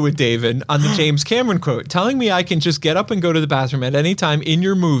also with David on the James Cameron quote. Telling me I can just get up and go to the bathroom at any time in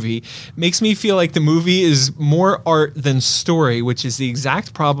your movie makes me feel like the movie is more art than story, which is the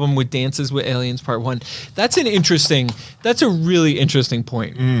exact problem with Dances with Aliens Part 1. That's a really interesting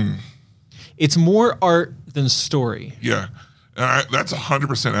point. It's more art than story. Yeah. And that's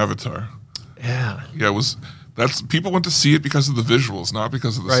 100% Avatar. Yeah. Yeah, people went to see it because of the visuals, not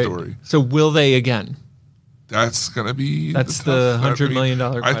because of the story. So will they again? That's going to be That's the $100 million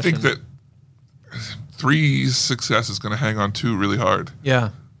question. I think that 3's success is going to hang on 2 really hard.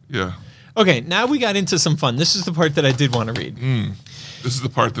 Yeah. Yeah. Okay, now we got into some fun. This is the part that I did want to read. This is the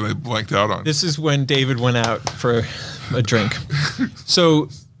part that I blanked out on. This is when David went out for a drink. So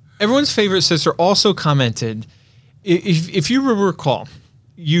everyone's favorite sister also commented, if you recall,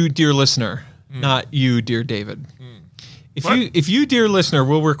 you, dear listener, not you, dear David. If you, dear listener,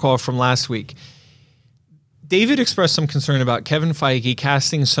 will recall from last week, David expressed some concern about Kevin Feige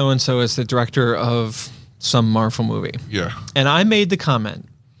casting so-and-so as the director of some Marvel movie. Yeah. And I made the comment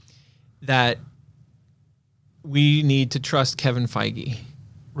that we need to trust Kevin Feige.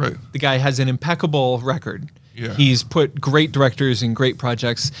 Right. The guy has an impeccable record. Yeah. He's put great directors in great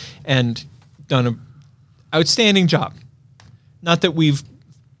projects and done an outstanding job. Not that we've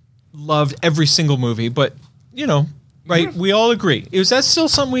loved every single movie, but, you know, right? We all agree. Is that still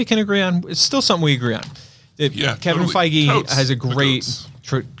something we can agree on? It's still something we agree on. That Yeah, Kevin totally. Feige Totes has a my great...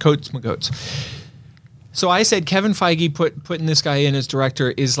 goats. my goats. So I said Kevin Feige putting this guy in as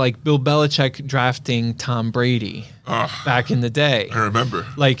director is like Bill Belichick drafting Tom Brady back in the day. I remember.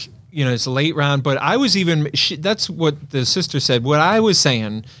 Like, you know, it's a late round, but I was even, that's what the sister said. What I was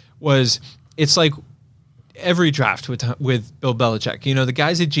saying was it's like every draft with Bill Belichick. You know, the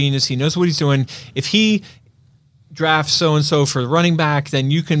guy's a genius. He knows what he's doing. If he drafts so-and-so for running back,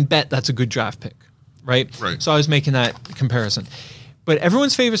 then you can bet that's a good draft pick, right? Right. So I was making that comparison. But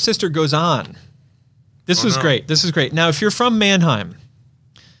everyone's favorite sister goes on. This was great. This is great. Now, if you're from Mannheim,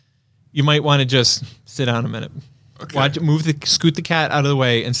 you might want to just sit down a minute. Okay. Scoot the cat out of the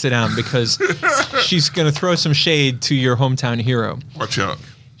way and sit down because she's going to throw some shade to your hometown hero. Watch out.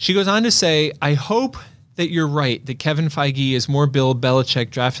 She goes on to say, I hope that you're right, that Kevin Feige is more Bill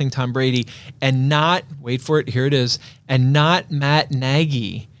Belichick drafting Tom Brady and not, wait for it, here it is, and not Matt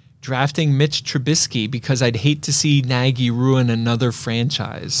Nagy drafting Mitch Trubisky because I'd hate to see Nagy ruin another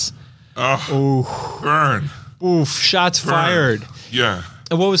franchise. Burn. Oof, shots fired. Yeah.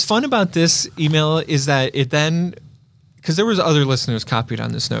 And what was fun about this email is that it then, because there was other listeners copied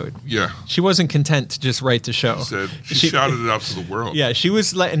on this note. Yeah. She wasn't content to just write the show. She shouted it out to the world. Yeah, she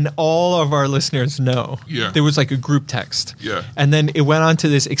was letting all of our listeners know. Yeah. There was like a group text. Yeah. And then it went on to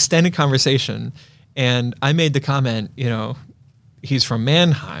this extended conversation. And I made the comment, you know, he's from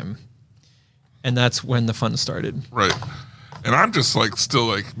Mannheim. And that's when the fun started. Right. And I'm just like, still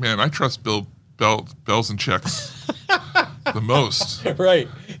like, man, I trust Bells and Checks the most. Right.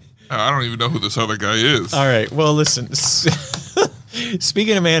 I don't even know who this other guy is. All right. Well, listen.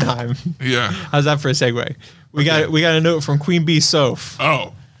 Speaking of Mannheim, Yeah. how's that for a segue? We got a note from Queen Bee Soph.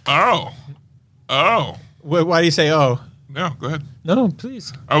 Oh. Why do you say oh? No, go ahead. No,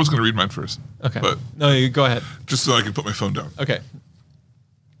 please. I was going to read mine first. Okay. But No, you go ahead. just so I can put my phone down. Okay.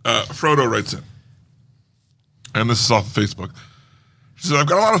 Frodo writes in, and this is off of Facebook. She says, I've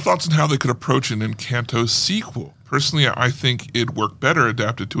got a lot of thoughts on how they could approach an Encanto sequel. Personally, I think it'd work better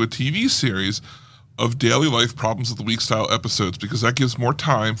adapted to a TV series of daily life problems of the week style episodes because that gives more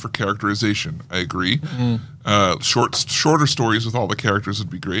time for characterization. I agree. Shorter stories with all the characters would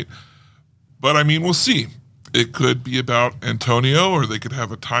be great. But I mean, we'll see. It could be about Antonio, or they could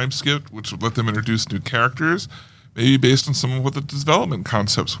have a time skip, which would let them introduce new characters, maybe based on some of what the development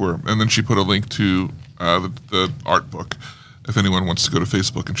concepts were. And then she put a link to the art book, if anyone wants to go to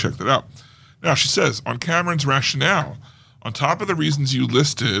Facebook and check that out. Now, she says, on Cameron's rationale, on top of the reasons you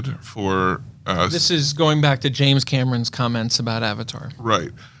listed for... This is going back to James Cameron's comments about Avatar.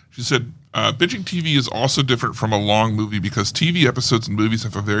 Right. She said, binging TV is also different from a long movie because TV episodes and movies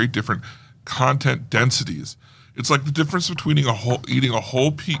have a very different content densities. It's like the difference between eating a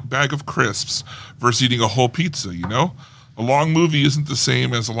whole bag of crisps versus eating a whole pizza, you know? A long movie isn't the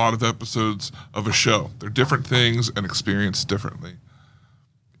same as a lot of episodes of a show. They're different things and experienced differently.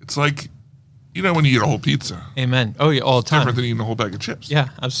 It's like, you know, when you eat a whole pizza. Amen. Oh, yeah, all the time. Different than eating a whole bag of chips. Yeah,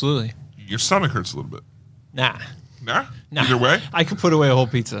 absolutely. Your stomach hurts a little bit. Nah. Nah? Either way? I could put away a whole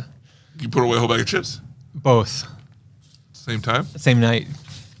pizza. You put away a whole bag of chips? Both. Same time? Same night.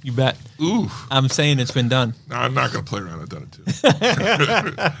 You bet. Ooh. I'm saying it's been done. No, I'm not going to play around. I've done it too.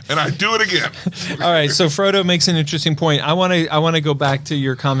 And I do it again. All right, so Frodo makes an interesting point. I want to go back to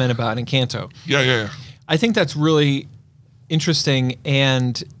your comment about Encanto. Yeah. I think that's really interesting,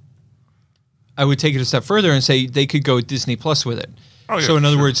 and I would take it a step further and say they could go Disney Plus with it. Oh, yeah, so in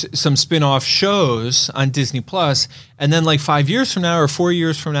other sure. words, some spin-off shows on Disney Plus, and then like 5 years from now or 4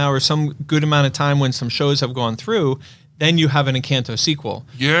 years from now or some good amount of time when some shows have gone through, then you have an Encanto sequel.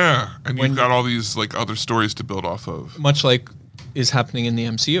 Yeah, and you've got all these like other stories to build off of. Much like is happening in the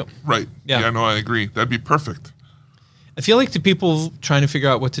MCU. Right. Yeah. No, I agree. That'd be perfect. I feel like the people trying to figure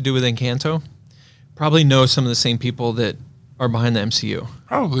out what to do with Encanto probably know some of the same people that are behind the MCU.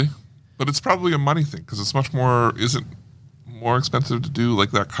 Probably. But it's probably a money thing because it's much more, isn't more expensive to do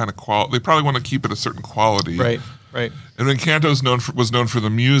like that kind of quality. They probably want to keep it a certain quality. Right. And Encanto was known for the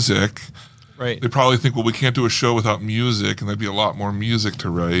music. Right. They probably think, well, we can't do a show without music, and there'd be a lot more music to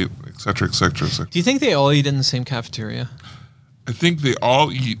write, et cetera, et cetera, et cetera. Do you think they all eat in the same cafeteria? I think they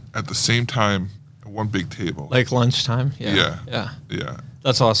all eat at the same time at one big table. Like lunchtime? Yeah. Yeah.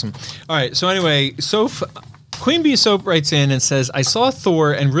 That's awesome. All right. So anyway, Queen Bee Soap writes in and says, I saw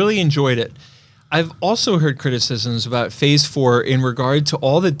Thor and really enjoyed it. I've also heard criticisms about Phase 4 in regard to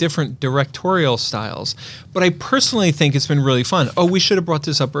all the different directorial styles, but I personally think it's been really fun. Oh, we should have brought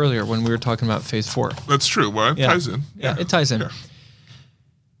this up earlier when we were talking about Phase 4. That's true. Well, it ties in. Yeah, it ties in. Yeah.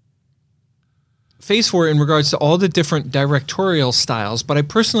 Phase 4 in regards to all the different directorial styles, but I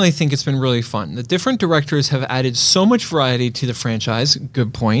personally think it's been really fun. The different directors have added so much variety to the franchise.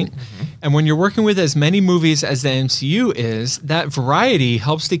 Good point. Mm-hmm. And when you're working with as many movies as the MCU is, that variety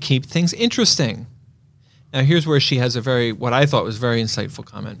helps to keep things interesting. Now, here's where she has what I thought was very insightful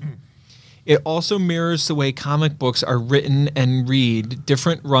comment. It also mirrors the way comic books are written and read.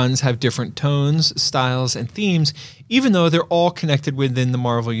 Different runs have different tones, styles, and themes, even though they're all connected within the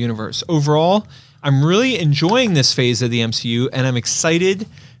Marvel Universe. Overall, I'm really enjoying this phase of the MCU, and I'm excited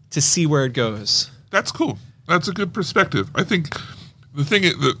to see where it goes. That's cool. That's a good perspective. I think the thing,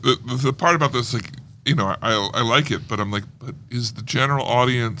 the part about this, like, you know, I like it, but I'm like, but is the general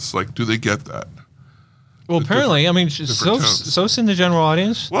audience, like, do they get that? Well, apparently, I mean, So's in the general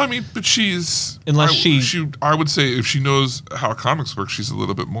audience. Well, I mean, but she's... I would say if she knows how comics work, she's a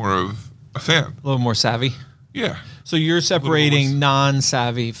little bit more of a fan. A little more savvy. Yeah. So you're separating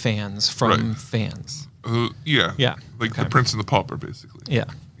non-savvy fans from fans. Yeah. Yeah. Like the Prince and the Pauper, basically. Yeah.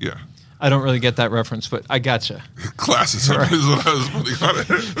 Yeah. I don't really get that reference, but I gotcha. Classism is what I was putting on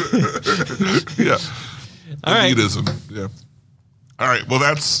it. Yeah. All right. Elitism. Yeah. All right. Well,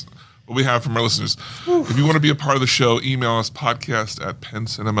 that's what we have from our listeners. If you want to be a part of the show, email us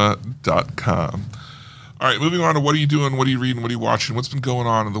podcast@pencinema.com. All right. Moving on to what are you doing? What are you reading? What are you watching? What's been going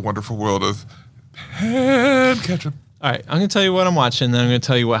on in the wonderful world of Pen Ketchup? All right. I'm going to tell you what I'm watching, then I'm going to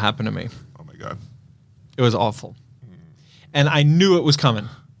tell you what happened to me. Oh, my God. It was awful. And I knew it was coming.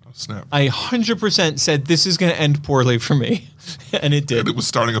 Snap. I 100% said this is going to end poorly for me, and it did. And it was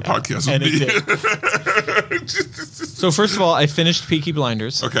starting a podcast with and me. It did. So first of all, I finished Peaky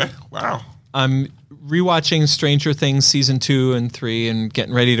Blinders. Okay. Wow. I'm rewatching Stranger Things season 2 and 3 and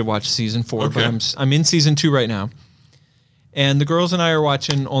getting ready to watch season 4. Okay. But I'm in season 2 right now. And the girls and I are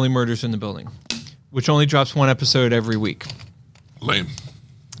watching Only Murders in the Building, which only drops one episode every week. Lame.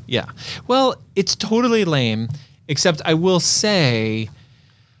 Yeah. Well, it's totally lame, except I will say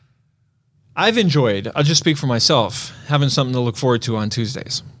I've enjoyed, I'll just speak for myself, having something to look forward to on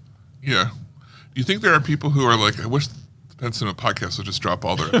Tuesdays. Yeah. Do you think there are people who are like, I wish the Pen Cinema podcast would just drop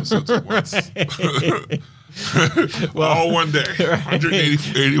all their episodes at once? All one day.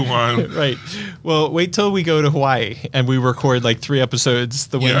 181. Right. Well, wait till we go to Hawaii and we record like 3 episodes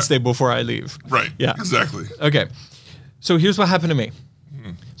the Wednesday before I leave. Right. Yeah. Exactly. Okay. So here's what happened to me.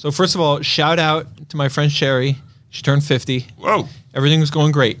 So first of all, shout out to my friend Sherry. She turned 50. Whoa. Everything was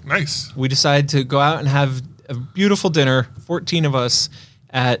going great. Nice. We decided to go out and have a beautiful dinner, 14 of us,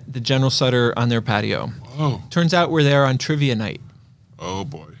 at the General Sutter on their patio. Whoa. Turns out we're there on trivia night. Oh,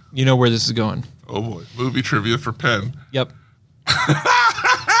 boy. You know where this is going. Oh, boy. Movie trivia for Penn. Yep.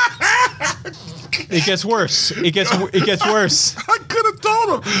 It gets worse. It gets worse. I could have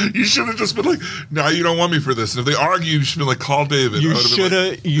told him. You should have just been like, "No, you don't want me for this." And if they argue, you should be like, "Call David." You should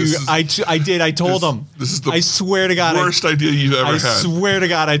have. Like, I did. I told them. This is the I swear to God, worst idea you've ever had. I swear to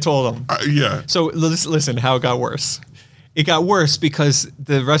God, I told them. Yeah. So listen, how it got worse. It got worse because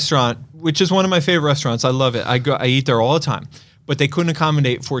the restaurant, which is one of my favorite restaurants, I love it. I eat there all the time, but they couldn't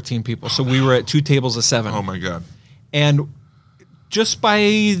accommodate 14 people, so we were at 2 tables of 7. Oh my God. And just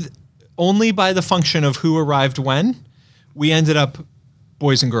only by the function of who arrived when, we ended up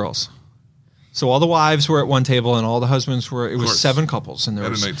boys and girls. So all the wives were at one table and all the husbands were. It was 7 couples, and there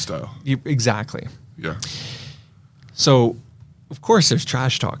was night style. Exactly. Yeah. So, of course, there's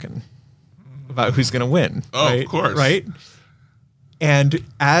trash talking about who's going to win. Oh, right? Of course. Right? And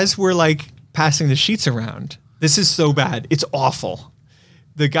as we're like passing the sheets around, this is so bad. It's awful.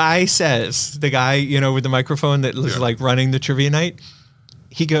 The guy, with the microphone that was like running the trivia night,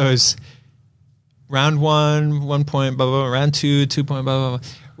 he goes, round 1, 1 point, blah, blah, blah. Round 2, 2 point, blah, blah, blah.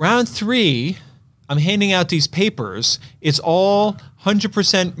 Round 3, I'm handing out these papers. It's all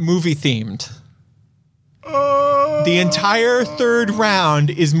 100% movie themed. The entire 3rd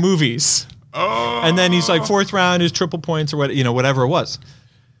round is movies. And then he's like, 4th round is triple points or whatever it was.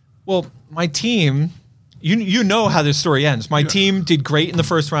 Well, my team, you know how this story ends. My team did great in the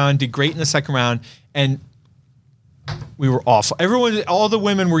 1st round, did great in the 2nd round, and We were awful. All the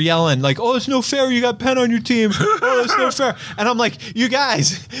women were yelling like, "Oh, it's no fair. You got Penn on your team. Oh, it's no fair." And I'm like, "You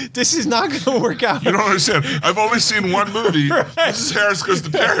guys, this is not going to work out." You don't understand. I've only seen one movie. Mrs. Harris Goes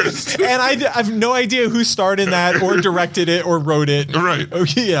to Paris. And I have no idea who starred in that or directed it or wrote it. Right.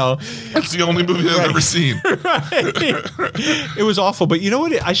 You know, That's the only movie I've ever seen. it was awful. But you know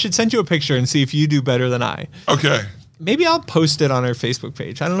what? I should send you a picture and see if you do better than I. Okay. Maybe I'll post it on our Facebook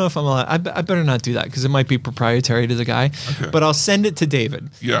page. I don't know if I'm allowed. I better not do that because it might be proprietary to the guy. Okay. But I'll send it to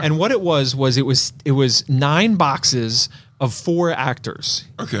David. Yeah. And what it was it was 9 boxes of 4 actors.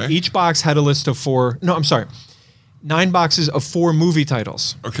 Okay. Each box had a list of 4. No, I'm sorry. 9 boxes of 4 movie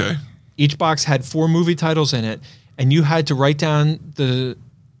titles. Okay. Each box had 4 movie titles in it, and you had to write down the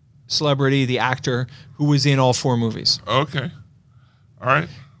celebrity, the actor who was in all 4 movies, Okay. All right.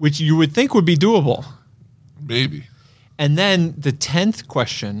 which you would think would be doable. Maybe. And then the 10th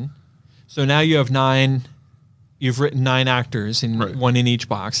question, so now you have 9, you've written 9 actors, and Right. 1 in each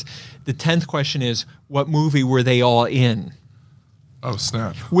box. The 10th question is, what movie were they all in? Oh,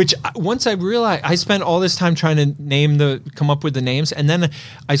 snap. Which once I realized, I spent all this time trying to come up with the names, and then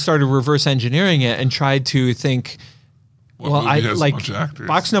I started reverse engineering it and tried to think, What well, movie I has a like bunch of actors?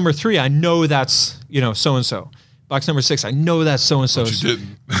 box number 3, I know that's, so-and-so. Box number 6, I know that's so-and-so. But you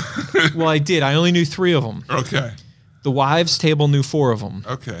didn't. Well, I did. I only knew 3 of them. Okay. The wives table knew 4 of them.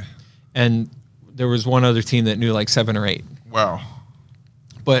 Okay. And there was one other team that knew like 7 or 8. Wow.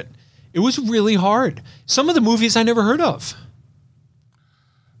 But it was really hard. Some of the movies I never heard of.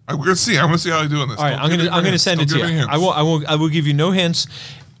 I'm gonna see. I'm gonna see how I do on this. All right, I'm gonna send it to you. I will give you no hints.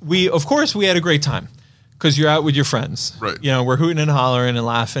 Of course we had a great time because you're out with your friends. Right. We're hooting and hollering and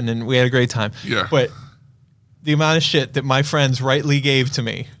laughing, and we had a great time. Yeah. But the amount of shit that my friends rightly gave to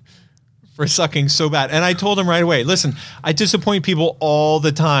me for sucking so bad, and I told them right away, listen, I disappoint people all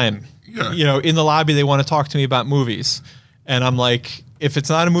the time. Yeah. In the lobby they want to talk to me about movies, and I'm like, if it's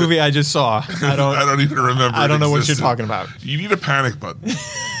not a movie I just saw, I don't even remember. I don't know what you're existed. talking about. You need a panic button.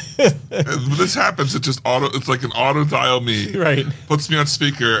 When this happens, it's like an auto dial me. Right. Puts me on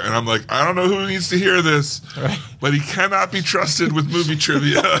speaker, and I'm like, I don't know who needs to hear this, Right. but he cannot be trusted with movie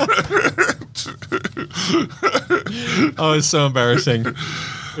trivia. Oh, it's so embarrassing.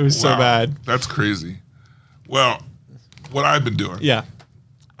 It was so Wow. bad. That's crazy. Well, what I've been doing. Yeah.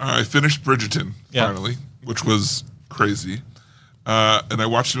 I finished Bridgerton Yeah. finally, which was crazy. And I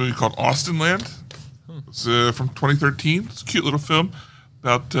watched a movie called Austin Land. It's from 2013. It's a cute little film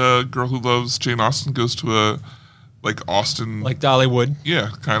about a girl who loves Jane Austen, goes to a Austin, Like Dollywood.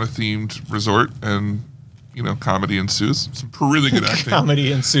 kind of themed resort, and comedy ensues. Some really good acting.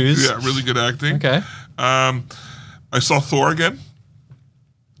 Comedy ensues. Yeah, really good acting. Okay. I saw Thor again,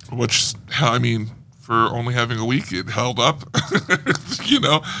 which, I mean, for only having a week, it held up.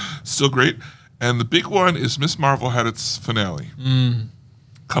 Still great. And the big one is Miss Marvel had its finale.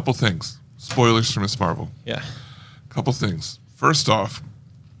 Couple things. Spoilers for Miss Marvel. Yeah. Couple things. First off,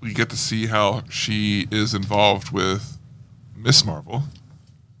 we get to see how she is involved with Miss Marvel,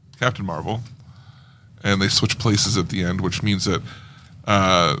 Captain Marvel, and they switch places at the end, which means that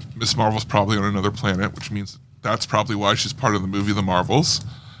Miss Marvel's probably on another planet, which means that's probably why she's part of the movie The Marvels.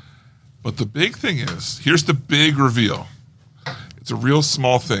 But the big thing is, here's the big reveal. It's a real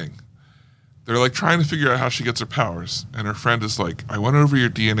small thing. They're like trying to figure out how she gets her powers, and her friend is like, I went over your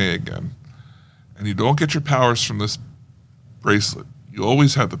DNA again, and you don't get your powers from this bracelet. You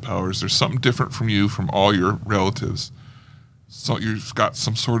always had the powers. There's something different from you from all your relatives. So you've got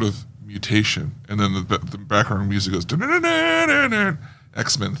some sort of mutation. And then the background music goes,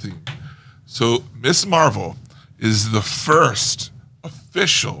 X-Men theme. So Miss Marvel is the first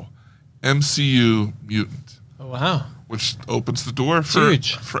official MCU mutant, Oh, wow. which opens the door for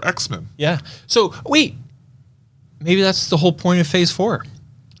Huge. X-Men. Yeah. So, wait. Maybe that's the whole point of Phase 4. Is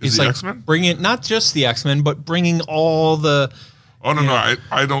It's the like X-Men? bringing, not just the X-Men, but bringing all the... Oh, no, Yeah.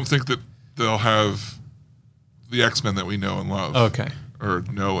 no. I don't think that they'll have the X-Men that we know and love. Okay. Or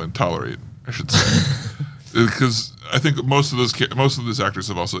know and tolerate, I should say. Because I think most of these actors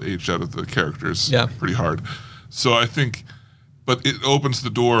have also aged out of the characters pretty hard. So I think, but it opens the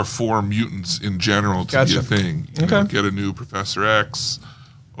door for mutants in general to be Gotcha. a thing. You Okay. know, get a new Professor X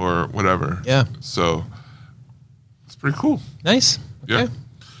or whatever. Yeah. So it's pretty cool. Nice. Yeah. Okay.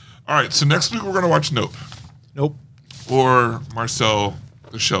 All right. So next week we're going to watch Nope. Nope. Or Marcel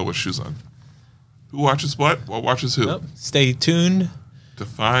the Shell with Shoes On. Who watches what? What watches who? Nope. Stay tuned. To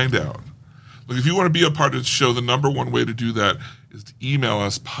find out. Look, if you want to be a part of the show, the number one way to do that is to email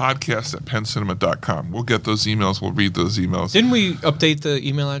us, podcast@penncinema.com. We'll get those emails. We'll read those emails. Didn't we update the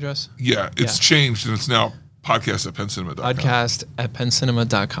email address? Yeah, it's changed, and it's now Podcast at PennCinema.com. Podcast at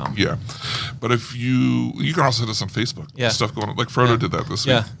PennCinema.com. Yeah. But if you can also hit us on Facebook. Yeah. Stuff going on. Like Frodo did that this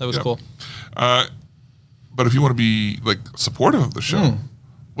week. Yeah, that was cool. But if you want to be like supportive of the show,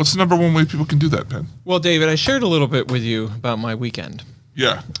 what's the number one way people can do that, Penn? Well, David, I shared a little bit with you about my weekend.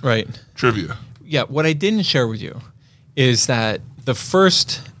 Yeah. Right. Trivia. Yeah, what I didn't share with you is that the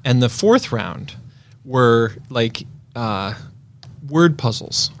first and the fourth round were like word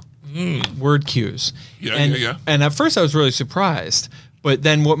puzzles, word cues. Yeah, and, And at first I was really surprised. But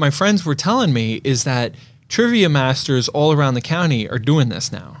then what my friends were telling me is that trivia masters all around the county are doing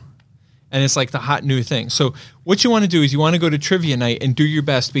this now. And it's like the hot new thing. So what you want to do is you want to go to trivia night and do your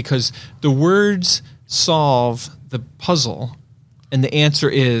best, because the words solve the puzzle, and the answer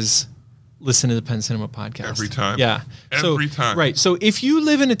is listen to the Penn Cinema podcast. Every time? Yeah. Every time. Right. So if you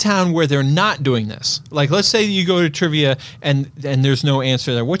live in a town where they're not doing this, like let's say you go to trivia and there's no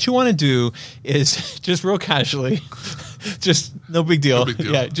answer there, what you want to do is just real casually, just no big deal. No big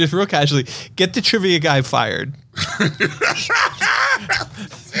deal. Yeah, just real casually, get the trivia guy fired.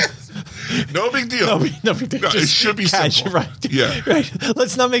 No big deal. No big deal. No, it should be simple. Right. Yeah. Right.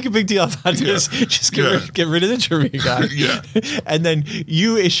 Let's not make a big deal about this. Just get rid of the trivia guy. Yeah. And then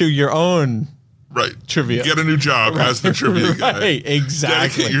you issue your own Right. trivia. Get a new job as the trivia guy. Right.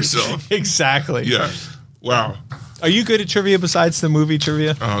 Exactly. Dedicate yourself. Exactly. Yeah. Wow. Are you good at trivia besides the movie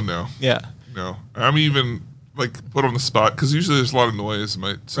trivia? Oh, no. Yeah. No. I'm even like put on the spot because usually there's a lot of noise.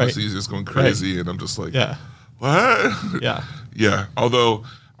 My son's easy going crazy, and I'm just like, Yeah. what? Yeah. Yeah. Although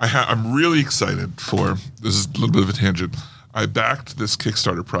I'm really excited for, this is a little bit of a tangent. I backed this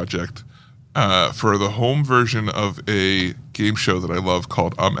Kickstarter project for the home version of a game show that I love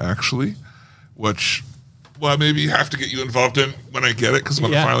called Actually, which, well, maybe have to get you involved in when I get it, because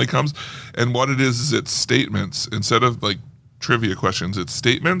when it finally comes. And what it is it's statements. Instead of like trivia questions, it's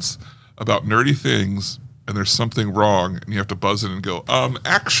statements about nerdy things, and there's something wrong, and you have to buzz in and go,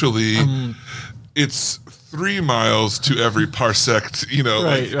 actually, it's 3 miles to every parsec,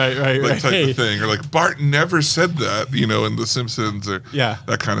 Right. type of thing. Or like, Bart never said that, in The Simpsons, or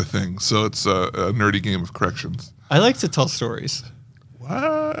that kind of thing. So it's a nerdy game of corrections. I like to tell stories. What?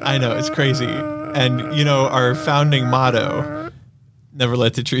 I know, it's crazy. And, our founding motto, never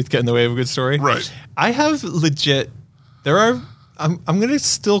let the truth get in the way of a good story. Right. I have I'm going to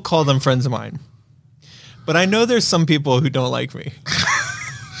still call them friends of mine. But I know there's some people who don't like me.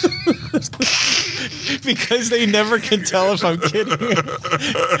 Because they never can tell if I'm kidding.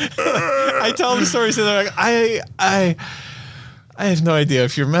 I tell them stories and they're like, I have no idea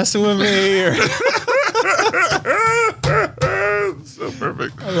if you're messing with me or So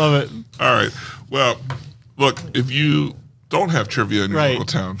perfect. I love it. All right. Well, look, if you don't have trivia in your local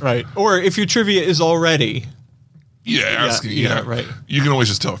town. Right. Or if your trivia is already. Asking. Right. You can always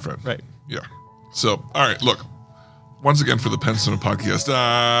just tell a friend. Right. Yeah. So, all right, look. Once again for the Penn Cinema Podcast,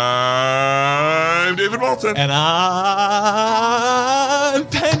 I'm David Walton. And I'm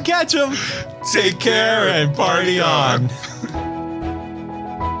Penn Ketchum. Take care and party on.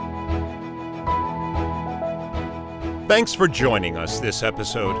 Thanks for joining us this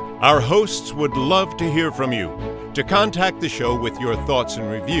episode. Our hosts would love to hear from you. To contact the show with your thoughts and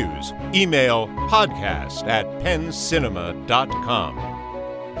reviews, email podcast@penncinema.com.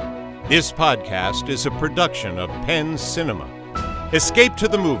 This podcast is a production of Penn Cinema. Escape to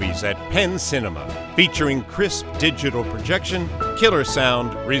the movies at Penn Cinema, featuring crisp digital projection, killer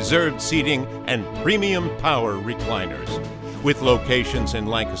sound, reserved seating, and premium power recliners. With locations in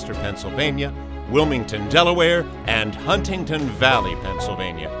Lancaster, Pennsylvania, Wilmington, Delaware, and Huntington Valley,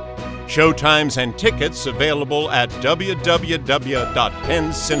 Pennsylvania. Showtimes and tickets available at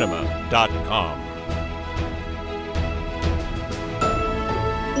www.penncinema.com.